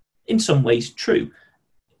numbers. In some ways, true,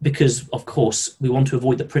 because, of course, we want to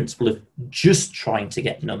avoid the principle of just trying to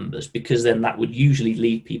get numbers, because then that would usually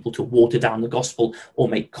lead people to water down the gospel or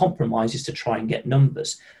make compromises to try and get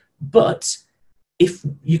numbers. But if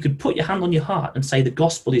you could put your hand on your heart and say the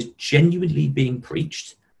gospel is genuinely being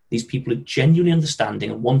preached, these people are genuinely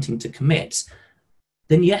understanding and wanting to commit,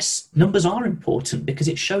 then yes, numbers are important, because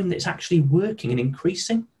it's showing that it's actually working and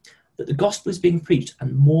increasing, that the gospel is being preached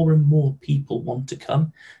and more people want to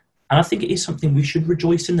come. And I think it is something we should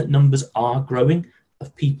rejoice in, that numbers are growing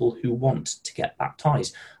of people who want to get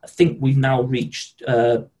baptized. I think we've now reached,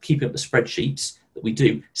 keeping up the spreadsheets that we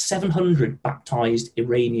do, 700 baptized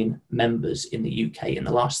Iranian members in the UK in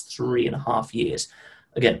the last 3.5 years.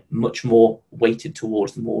 Again, much more weighted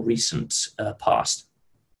towards the more recent past.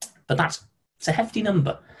 But it's a hefty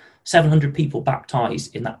number, 700 people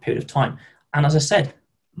baptized in that period of time. And as I said,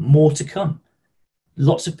 more to come.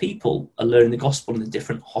 Lots of people are learning the gospel in the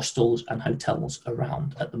different hostels and hotels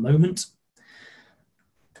around at the moment.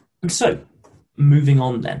 And so, moving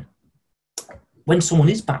on then, when someone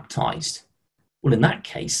is baptized, well, in that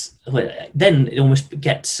case, then it almost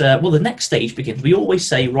gets, the next stage begins. We always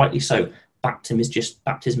say, rightly so, baptism is just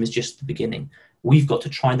the beginning. We've got to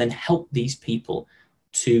try and then help these people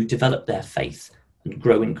to develop their faith and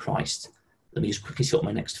grow in Christ. Let me just quickly see what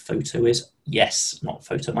my next photo is. Yes, not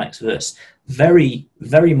photo, my next verse. Very,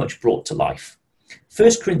 very much brought to life.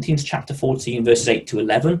 1 Corinthians chapter 14, verses 8 to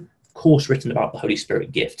 11, of course, written about the Holy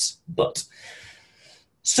Spirit gifts. But,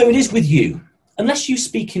 so it is with you. Unless you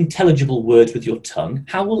speak intelligible words with your tongue,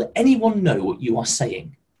 how will anyone know what you are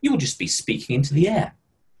saying? You will just be speaking into the air.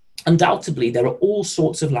 Undoubtedly, there are all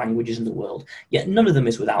sorts of languages in the world, yet none of them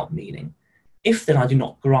is without meaning. If then I do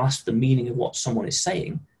not grasp the meaning of what someone is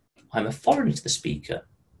saying, I'm a foreigner to the speaker,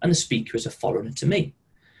 and the speaker is a foreigner to me.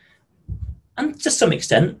 And to some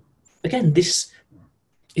extent, again, this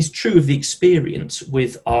is true of the experience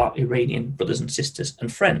with our Iranian brothers and sisters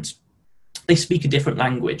and friends. They speak a different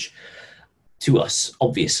language to us,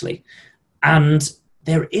 obviously, and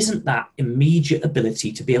there isn't that immediate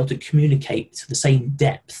ability to be able to communicate to the same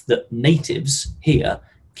depth that natives here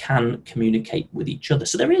can communicate with each other.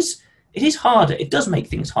 So it is harder. It does make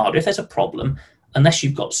things harder. If there's a problem, unless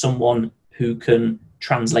you've got someone who can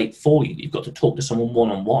translate for you, you've got to talk to someone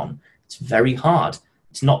one-on-one. It's very hard.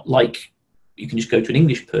 It's not like you can just go to an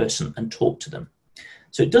English person and talk to them.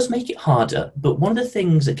 So it does make it harder. But one of the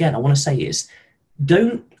things, again, I want to say is,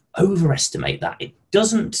 don't overestimate that.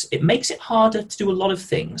 It makes it harder to do a lot of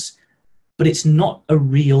things, but it's not a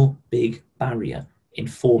real big barrier in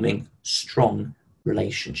forming strong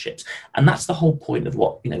relationships. And that's the whole point of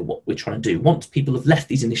what we're trying to do. Once people have left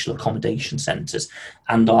these initial accommodation centres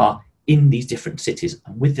and are in these different cities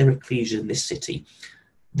and with their ecclesia in this city,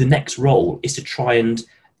 the next role is to try and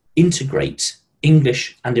integrate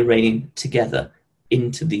English and Iranian together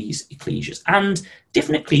into these ecclesias. And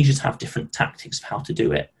different ecclesias have different tactics of how to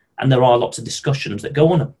do it. And there are lots of discussions that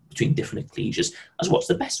go on between different ecclesias as what's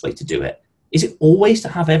the best way to do it. Is it always to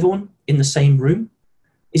have everyone in the same room?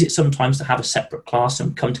 Is it sometimes to have a separate class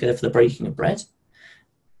and come together for the breaking of bread?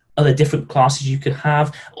 Are there different classes you could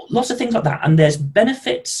have? Lots of things like that. And there's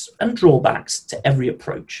benefits and drawbacks to every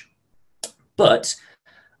approach. But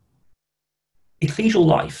ecclesial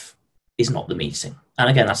life is not the meeting. And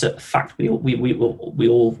again, that's a fact we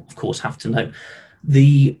all, of course, have to know.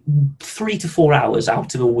 The 3 to 4 hours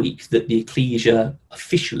out of a week that the ecclesia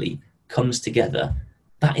officially comes together,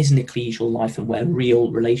 that is an ecclesial life, and where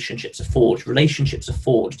real relationships are forged. Relationships are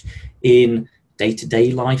forged in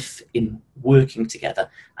day-to-day life, in working together.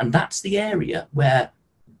 And that's the area where,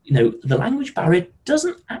 the language barrier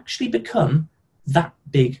doesn't actually become that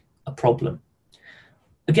big a problem.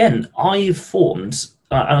 Again, I've formed,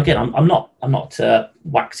 and again, I'm not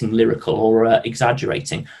waxing lyrical or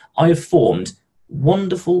exaggerating. I have formed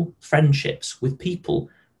wonderful friendships with people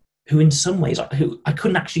who in some ways who I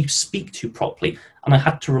couldn't actually speak to properly, and I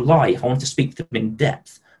had to rely, if I wanted to speak to them in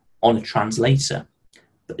depth, on a translator.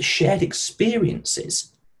 But the shared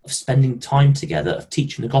experiences of spending time together, of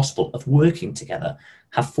teaching the gospel, of working together,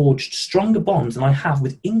 have forged stronger bonds than I have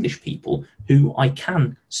with English people who I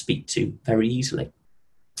can speak to very easily.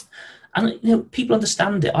 And people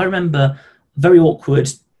understand it. I remember very awkward,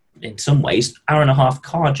 in some ways, 1.5-hour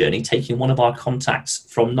car journey taking one of our contacts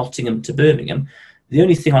from Nottingham to Birmingham. The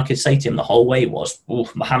only thing I could say to him the whole way was,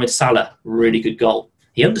 Mohamed Salah, really good goal.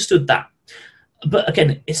 He understood that. But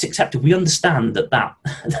again, it's accepted. We understand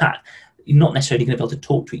that you're not necessarily going to be able to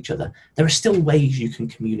talk to each other. There are still ways you can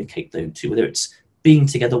communicate, though, too, whether it's being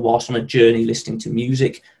together whilst on a journey, listening to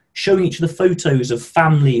music, showing each other photos of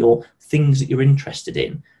family or things that you're interested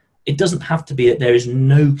in. It doesn't have to be that there is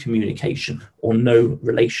no communication or no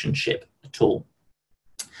relationship at all.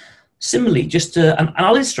 Similarly, and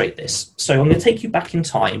I'll illustrate this. So I'm going to take you back in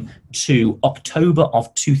time to October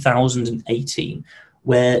of 2018,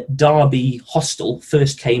 where Derby Hostel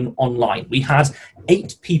first came online. We had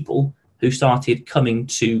 8 people who started coming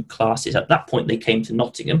to classes. At that point, they came to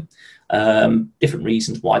Nottingham. Different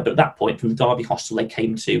reasons why, but at that point, from the Derby Hostel, they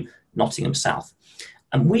came to Nottingham South.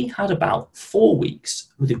 And we had about 4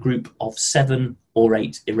 weeks with a group of 7 or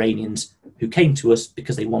 8 Iranians who came to us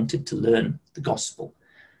because they wanted to learn the gospel.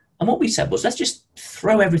 And what we said was, let's just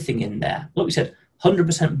throw everything in there. What we said,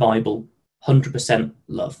 100% Bible, 100%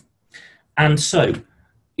 love. And so,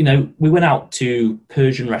 we went out to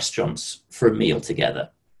Persian restaurants for a meal together.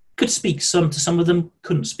 Could speak to some of them,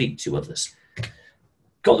 couldn't speak to others.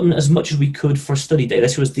 Got them as much as we could for a study day.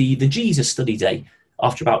 This was the Jesus study day,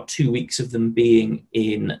 after about 2 weeks of them being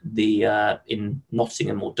in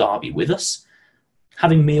Nottingham or Derby with us,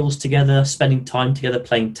 having meals together, spending time together,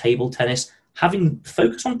 playing table tennis, having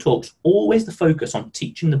focus on talks, always the focus on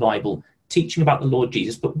teaching the Bible, teaching about the Lord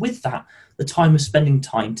Jesus, but with that, the time of spending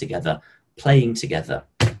time together, playing together.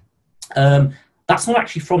 That's not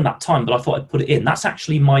actually from that time, but I thought I'd put it in. That's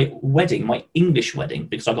actually my wedding, my English wedding,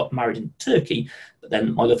 because I got married in Turkey, but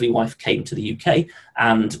then my lovely wife came to the UK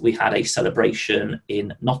and we had a celebration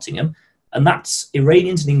in Nottingham. And that's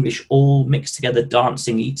Iranians and English all mixed together,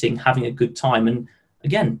 dancing, eating, having a good time. And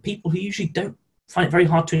again, people who usually don't find it very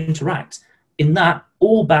hard to interact. In that,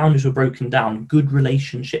 all boundaries were broken down, good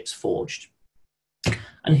relationships forged.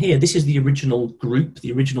 And here, this is the original group.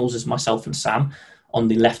 The originals is myself and Sam. On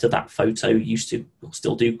the left of that photo, used to,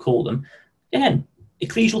 still do call them. Again,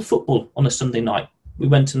 ecclesial football on a Sunday night. We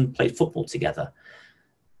went and played football together.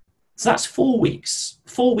 So that's 4 weeks.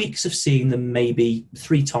 4 weeks of seeing them maybe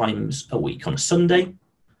 3 times a week, on a Sunday,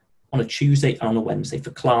 on a Tuesday, and on a Wednesday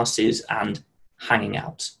for classes and hanging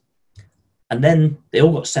out. And then they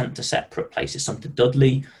all got sent to separate places, some to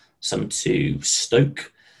Dudley, some to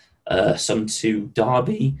Stoke, some to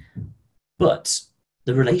Derby. But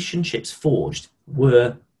the relationships forged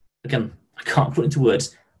were, again, I can't put into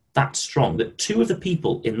words, that strong, that 2 of the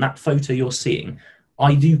people in that photo you're seeing,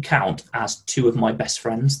 I do count as 2 of my best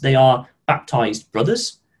friends. They are baptized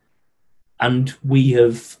brothers. And we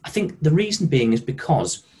have, I think the reason being is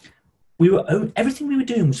because everything we were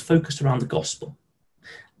doing was focused around the gospel.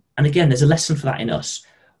 And again, there's a lesson for that in us.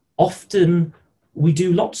 Often we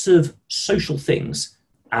do lots of social things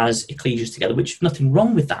as ecclesias together, which is nothing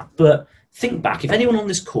wrong with that. But think back, if anyone on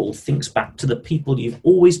this call thinks back to the people you've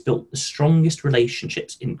always built the strongest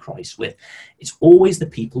relationships in Christ with, it's always the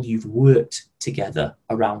people you've worked together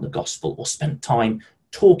around the gospel or spent time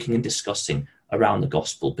talking and discussing around the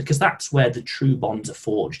gospel, because that's where the true bonds are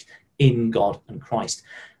forged in God and Christ.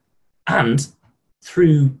 And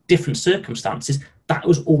through different circumstances, that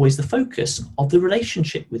was always the focus of the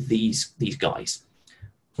relationship with these guys.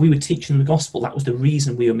 We were teaching them the gospel. That was the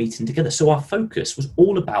reason we were meeting together. So our focus was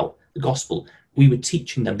all about the gospel. We were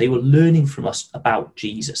teaching them. They were learning from us about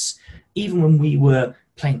Jesus. Even when we were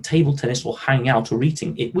playing table tennis or hanging out or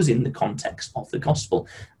eating, it was in the context of the gospel.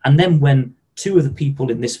 And then when 2 of the people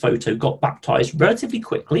in this photo got baptized relatively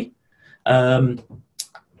quickly,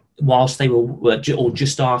 whilst they were or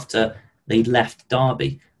just after they left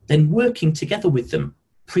Derby, then working together with them,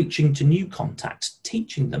 preaching to new contacts,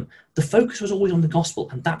 teaching them. The focus was always on the gospel,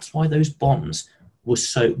 and that's why those bonds were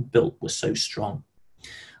so strong.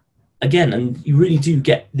 Again, and you really do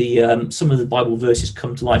get the some of the Bible verses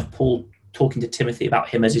come to life. Paul talking to Timothy about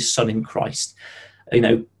him as his son in Christ.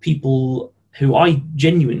 People who I'm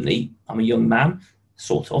a young man,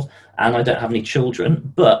 sort of, and I don't have any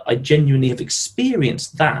children, but I genuinely have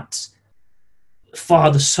experienced that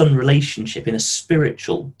father-son relationship in a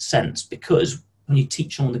spiritual sense, because when you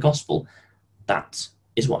teach someone the gospel, that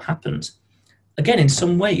is what happens. Again, in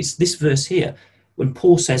some ways, this verse here, when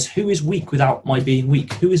Paul says, "Who is weak without my being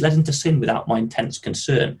weak? Who is led into sin without my intense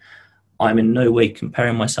concern?" I'm in no way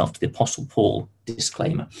comparing myself to the Apostle Paul,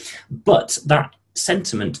 disclaimer. But that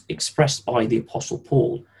sentiment expressed by the Apostle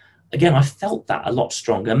Paul, again, I felt that a lot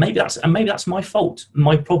stronger. Maybe that's my fault,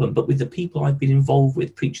 my problem, but with the people I've been involved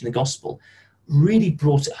with preaching the gospel, really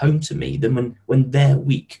brought it home to me than when they're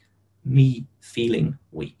weak, me feeling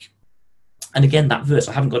weak. And again, that verse,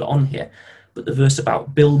 I haven't got it on here, but the verse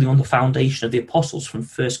about building on the foundation of the apostles from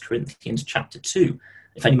 1 Corinthians chapter 2.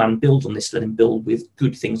 If any man builds on this, let him build with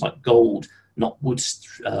good things like gold, not wood,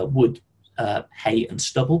 hay and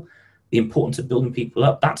stubble. The importance of building people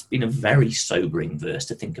up, that's been a very sobering verse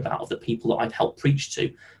to think about, of the people that I've helped preach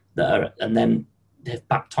to. And then they're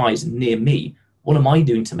baptized near me, what am I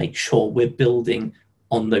doing to make sure we're building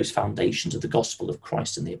on those foundations of the gospel of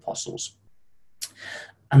Christ and the apostles?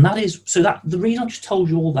 And that is, so that the reason I just told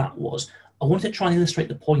you all that was, I wanted to try and illustrate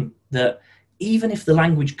the point that even if the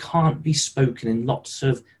language can't be spoken in lots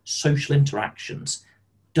of social interactions,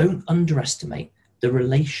 don't underestimate the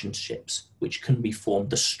relationships which can be formed,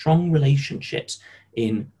 the strong relationships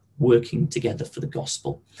in working together for the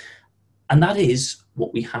gospel. And that is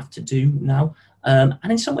what we have to do now. And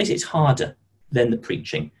in some ways it's harder than the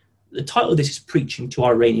preaching. The title of this is Preaching to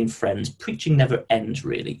Our Iranian Friends. Preaching never ends,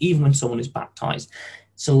 really, even when someone is baptized.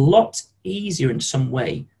 It's a lot easier in some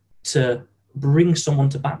way to bring someone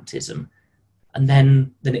to baptism and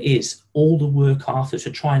then than it is all the work after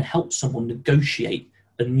to try and help someone negotiate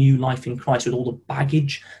a new life in Christ with all the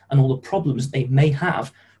baggage and all the problems they may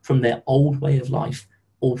have from their old way of life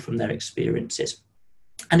or from their experiences.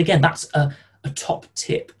 And again, that's a top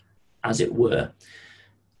tip, as it were.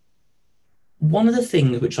 One of the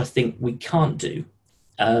things which I think we can't do,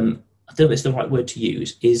 I don't know if it's the right word to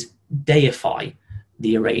use, is deify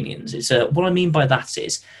the Iranians. What I mean by that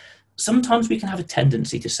is sometimes we can have a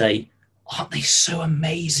tendency to say, aren't they so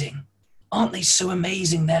amazing? Aren't they so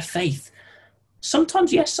amazing, their faith?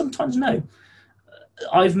 Sometimes yes, sometimes no.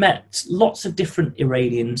 I've met lots of different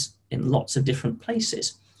Iranians in lots of different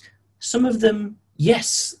places. Some of them,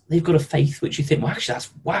 yes, they've got a faith which you think, well, actually,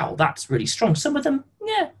 that's really strong. Some of them,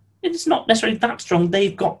 yeah, it's not necessarily that strong.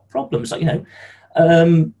 They've got problems, like,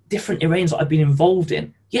 different Iranians that I've been involved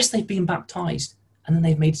in. Yes, they've been baptized, and then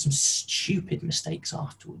they've made some stupid mistakes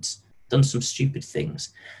afterwards, done some stupid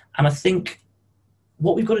things. And I think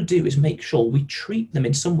what we've got to do is make sure we treat them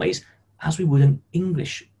in some ways as we would an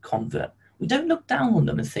English convert. We don't look down on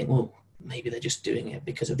them and think, well, maybe they're just doing it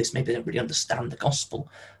because of this. Maybe they don't really understand the gospel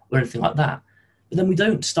or anything like that. But then we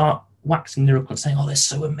don't start waxing lyrical and saying, oh, they're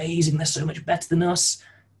so amazing, they're so much better than us.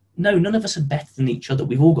 No, none of us are better than each other.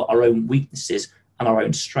 We've all got our own weaknesses and our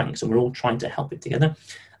own strengths, and we're all trying to help it together.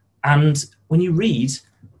 And when you read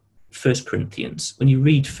 1 Corinthians, when you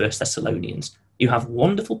read 1 Thessalonians, you have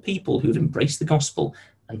wonderful people who've embraced the gospel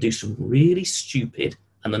and do some really stupid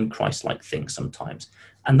and un-Christ-like things sometimes.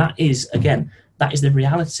 And that is, again, that is the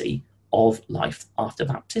reality of life after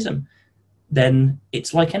baptism. Then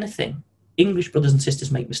it's like anything. English brothers and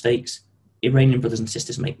sisters make mistakes. Iranian brothers and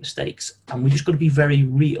sisters make mistakes. And we just got to be very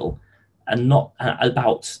real and not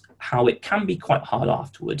about how it can be quite hard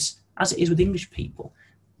afterwards, as it is with English people,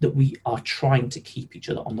 that we are trying to keep each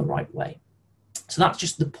other on the right way. So that's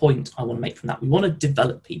just the point I want to make from that. We want to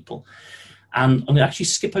develop people. And I'm going to actually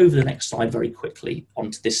skip over the next slide very quickly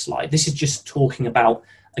onto this slide. This is just talking about,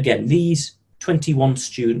 again, these 21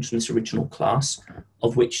 students from this original class,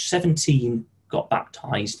 of which 17 got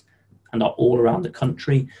baptized and are all around the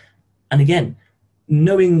country. And again,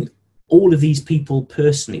 knowing all of these people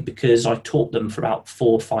personally, because I taught them for about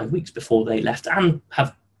 4 or 5 weeks before they left and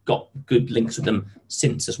have got good links with them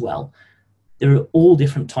since as well. There are all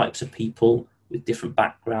different types of people with different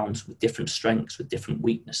backgrounds, with different strengths, with different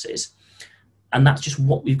weaknesses. And that's just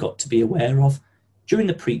what we've got to be aware of during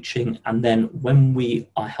the preaching. And then when we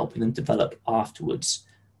are helping them develop afterwards,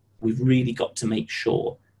 we've really got to make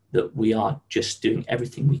sure that we are just doing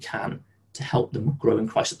everything we can to help them grow in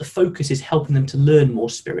Christ. That the focus is helping them to learn more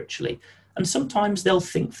spiritually. And sometimes they'll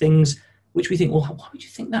think things which we think, well, why would you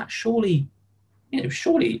think that? Surely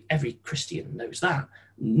every Christian knows that.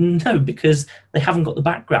 No, because they haven't got the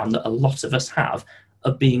background that a lot of us have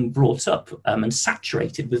of being brought up and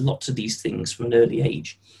saturated with lots of these things from an early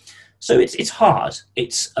age. So it's hard.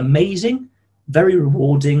 It's amazing, very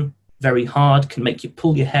rewarding, very hard, can make you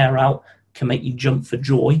pull your hair out, can make you jump for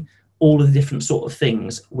joy, all of the different sort of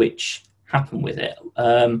things which happen with it.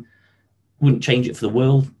 Wouldn't change it for the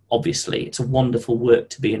world, obviously. It's a wonderful work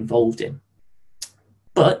to be involved in.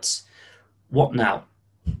 But what now?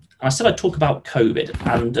 And I said I'd talk about COVID.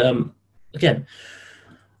 And again,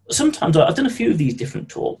 sometimes I've done a few of these different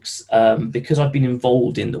talks because I've been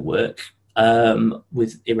involved in the work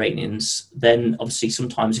with Iranians. Then obviously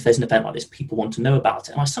sometimes if there's an event like this, people want to know about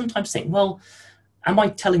it. And I sometimes think, well, am I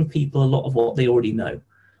telling people a lot of what they already know?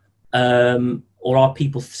 Or are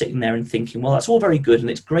people sitting there and thinking, well, that's all very good and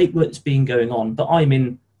it's great work that's being going on, but I'm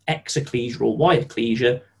in X ecclesia or Y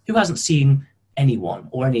ecclesia who hasn't seen anyone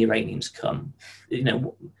or any Iranians come.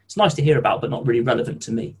 It's nice to hear about, but not really relevant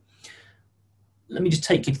to me. Let me just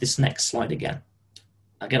take you to this next slide again.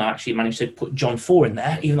 Again, I actually managed to put John 4 in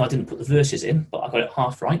there, even though I didn't put the verses in, but I got it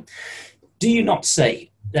half right. Do you not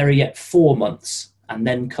say, there are yet 4 months, and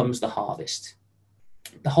then comes the harvest?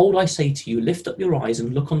 Behold, I say to you, lift up your eyes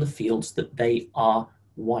and look on the fields, that they are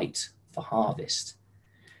white for harvest.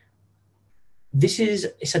 This is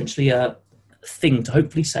essentially a thing to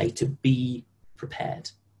hopefully say to be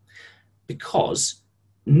prepared, because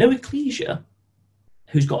no ecclesia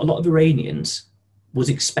who's got a lot of Iranians was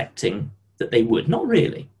expecting that they would. Not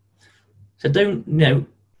really. So don't,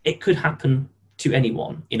 it could happen to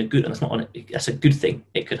anyone in a good, and that's a good thing.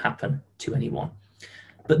 It could happen to anyone.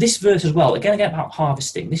 But this verse as well, again about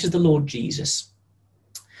harvesting, this is the Lord Jesus.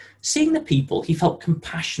 Seeing the people, he felt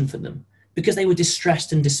compassion for them because they were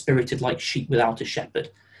distressed and dispirited like sheep without a shepherd.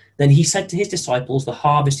 Then he said to his disciples, the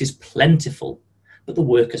harvest is plentiful, but the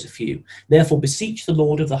workers are few. Therefore beseech the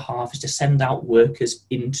Lord of the harvest to send out workers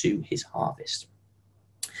into his harvest.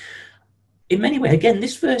 In many ways, again,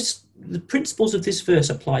 this verse, the principles of this verse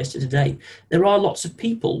applies to today. There are lots of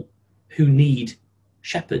people who need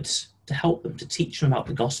shepherds to help them, to teach them about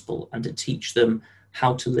the gospel and to teach them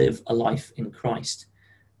how to live a life in Christ.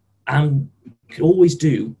 And we could always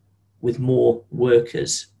do with more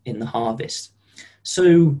workers in the harvest.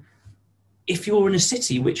 So if you're in a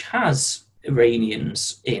city which has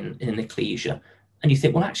Iranians in an ecclesia, and you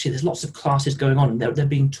think, well, actually, there's lots of classes going on and they're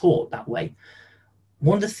being taught that way.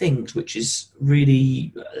 One of the things which is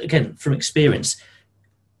really, again, from experience,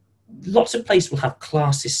 lots of places will have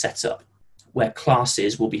classes set up where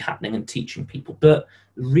classes will be happening and teaching people. But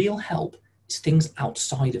the real help is things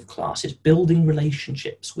outside of classes, building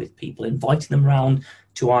relationships with people, inviting them around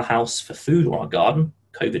to our house for food or our garden,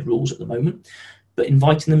 COVID rules at the moment, but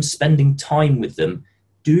inviting them, spending time with them,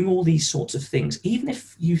 doing all these sorts of things. Even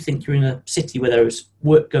if you think you're in a city where there is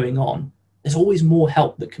work going on, there's always more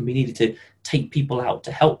help that can be needed to take people out,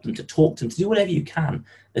 to help them, to talk to them, to do whatever you can.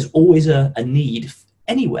 There's always a need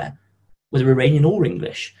anywhere, whether Iranian or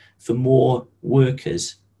English, for more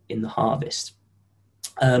workers in the harvest.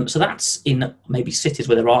 So that's in maybe cities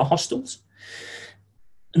where there are hostels.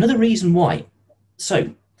 Another reason why.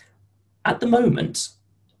 So at the moment,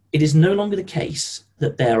 it is no longer the case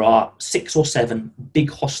that there are 6 or 7 big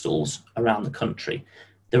hostels around the country.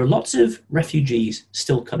 There are lots of refugees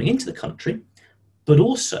still coming into the country, but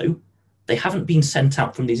also they haven't been sent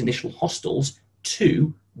out from these initial hostels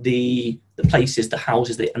to the places, the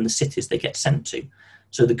houses and the cities they get sent to.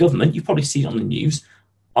 So the government, you've probably seen on the news,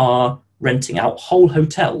 are renting out whole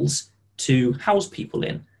hotels to house people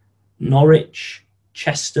in. Norwich,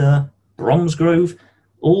 Chester, Bromsgrove,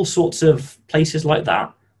 all sorts of places like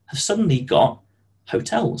that have suddenly got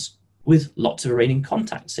hotels with lots of Iranian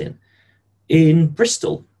contacts in. In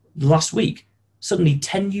Bristol, last week, suddenly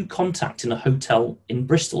 10 new contacts in a hotel in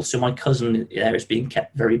Bristol. So my cousin there is being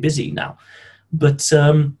kept very busy now. But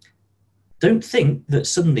don't think that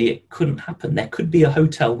suddenly it couldn't happen. There could be a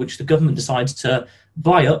hotel which the government decides to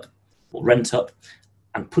buy up or rent up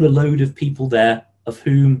and put a load of people there, of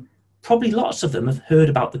whom probably lots of them have heard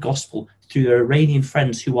about the gospel through their Iranian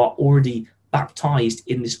friends who are already baptized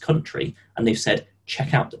in this country. And they've said,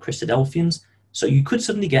 check out the Christadelphians. So you could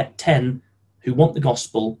suddenly get 10 who want the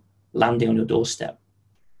gospel landing on your doorstep.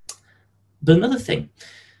 But another thing,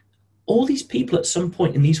 all these people at some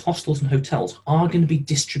point in these hostels and hotels are going to be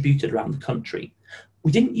distributed around the country.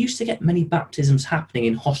 We didn't used to get many baptisms happening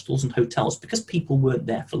in hostels and hotels because people weren't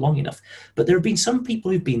there for long enough. But there have been some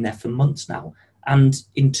people who've been there for months now. And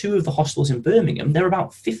in 2 of the hostels in Birmingham, there are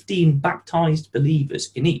about 15 baptized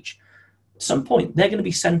believers in each. At some point, they're going to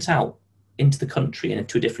be sent out into the country and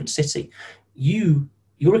into a different city.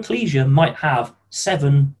 Your ecclesia might have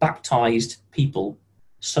 7 baptized people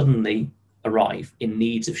suddenly arrive in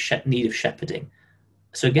need of shepherding.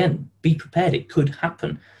 So again, be prepared. It could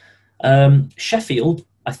happen. Sheffield,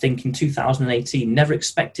 I think in 2018, never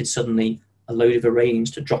expected suddenly a load of Iranians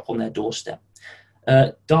to drop on their doorstep.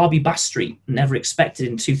 Derby Bass Street never expected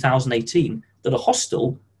in 2018 that a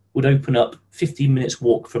hostel would open up 15 minutes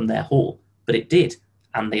walk from their hall, but it did,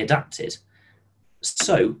 and they adapted.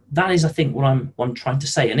 So that is, I think, what I'm trying to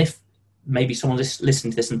say. And if maybe someone's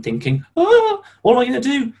listening to this and thinking, what am I going to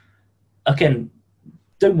do? Again,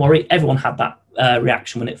 don't worry. Everyone had that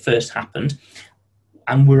reaction when it first happened.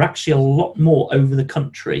 And we're actually a lot more over the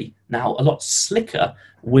country now, a lot slicker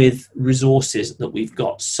with resources that we've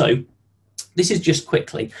got. So this is just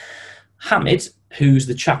quickly. Hamid, who's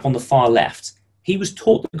the chap on the far left, he was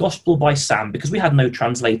taught the gospel by Sam because we had no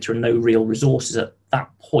translator and no real resources at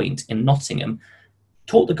that point in Nottingham.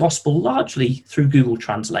 Taught the gospel largely through Google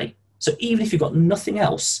Translate. So even if you've got nothing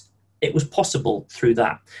else, it was possible through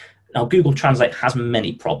that. Now, Google Translate has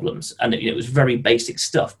many problems, and it was very basic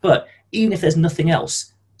stuff. But even if there's nothing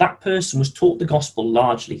else, that person was taught the gospel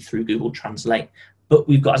largely through Google Translate. But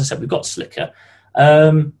we've got, as I said, we've got slicker.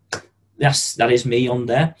 Yes, that is me on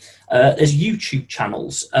there. There's YouTube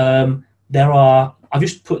channels. I've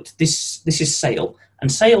just put this is Sale,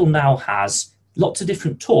 and Sale now has lots of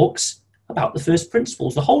different talks about the first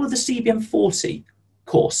principles. The whole of the CBM 40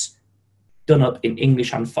 course done up in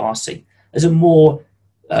English and Farsi. There's a more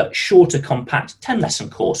shorter, compact 10-lesson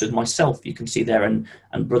course with myself, you can see there, and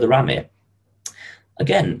Brother Amir.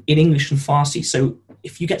 Again, in English and Farsi. So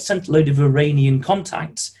if you get sent a load of Iranian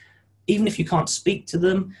contacts, even if you can't speak to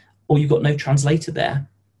them or you've got no translator there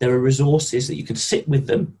are resources that you can sit with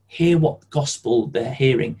them, hear what gospel they're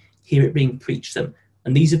hearing, hear it being preached to them.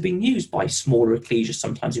 And these have been used by smaller ecclesias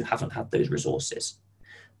sometimes who haven't had those resources.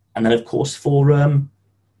 And then, of course, for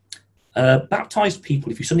baptized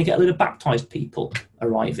people, if you suddenly get a load of baptized people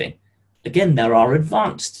arriving, again, there are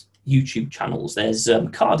advanced YouTube channels. There's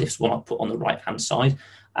Cardiff's one I put on the right-hand side,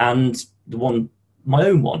 and the one, my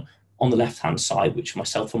own one, on the left-hand side, which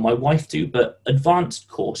myself and my wife do, but advanced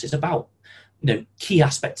courses about, key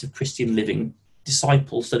aspects of Christian living,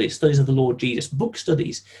 disciple studies, studies of the Lord Jesus, book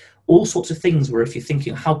studies, all sorts of things where if you're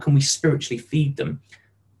thinking, how can we spiritually feed them?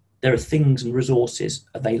 There are things and resources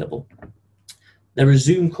available. There are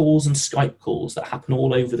Zoom calls and Skype calls that happen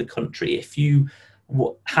all over the country. If you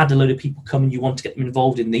had a load of people come and you want to get them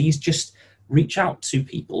involved in these, just reach out to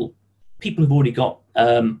people who've already got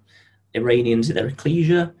Iranians in their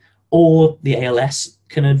ecclesia, or the ALS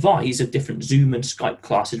can advise of different Zoom and Skype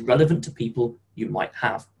classes relevant to people you might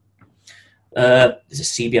have. There's a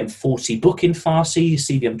CBM 40 book in Farsi,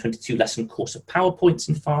 CBM 22 lesson course of PowerPoints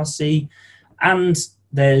in Farsi, and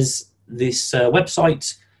there's this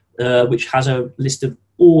website which has a list of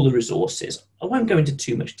all the resources. I won't go into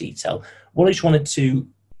too much detail. What I just wanted to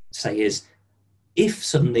say is, if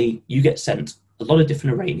suddenly you get sent a lot of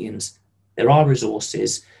different Iranians, there are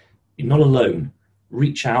resources, you're not alone.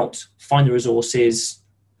 Reach out, find the resources,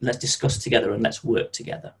 let's discuss together and let's work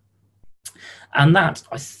together. And that,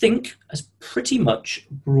 I think, has pretty much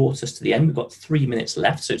brought us to the end. We've got 3 minutes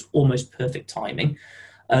left, so it's almost perfect timing.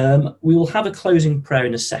 We will have a closing prayer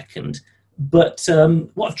in a second, but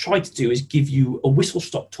what I've tried to do is give you a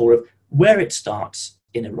whistle-stop tour of where it starts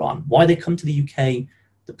in Iran, why they come to the UK,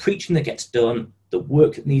 the preaching that gets done, the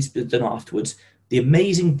work that needs to be done afterwards, the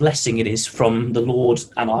amazing blessing it is from the Lord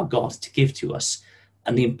and our God to give to us,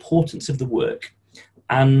 and the importance of the work.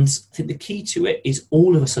 And I think the key to it is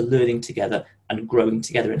all of us are learning together and growing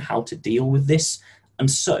together in how to deal with this. And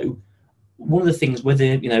so one of the things,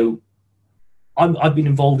 whether, I've been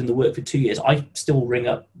involved in the work for 2 years, I still ring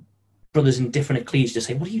up brothers in different ecclesias to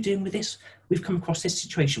say, what are you doing with this? We've come across this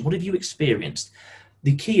situation. What have you experienced?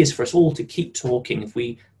 The key is for us all to keep talking. If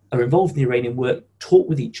we are involved in the Iranian work, talk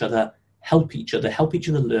with each other, help each other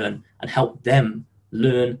learn, and help them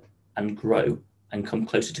learn and grow and come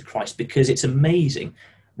closer to Christ, because it's amazing.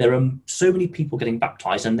 There are so many people getting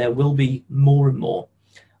baptized, and there will be more and more.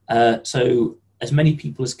 So as many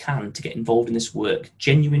people as can to get involved in this work,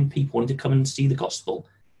 genuine people wanting to come and see the gospel,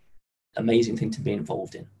 amazing thing to be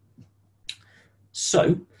involved in.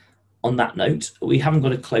 So on that note, we haven't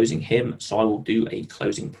got a closing hymn, so I will do a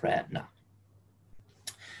closing prayer now.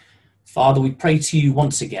 Father, we pray to you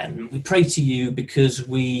once again. We pray to you because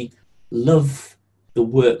we love the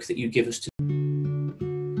work that you give us to do.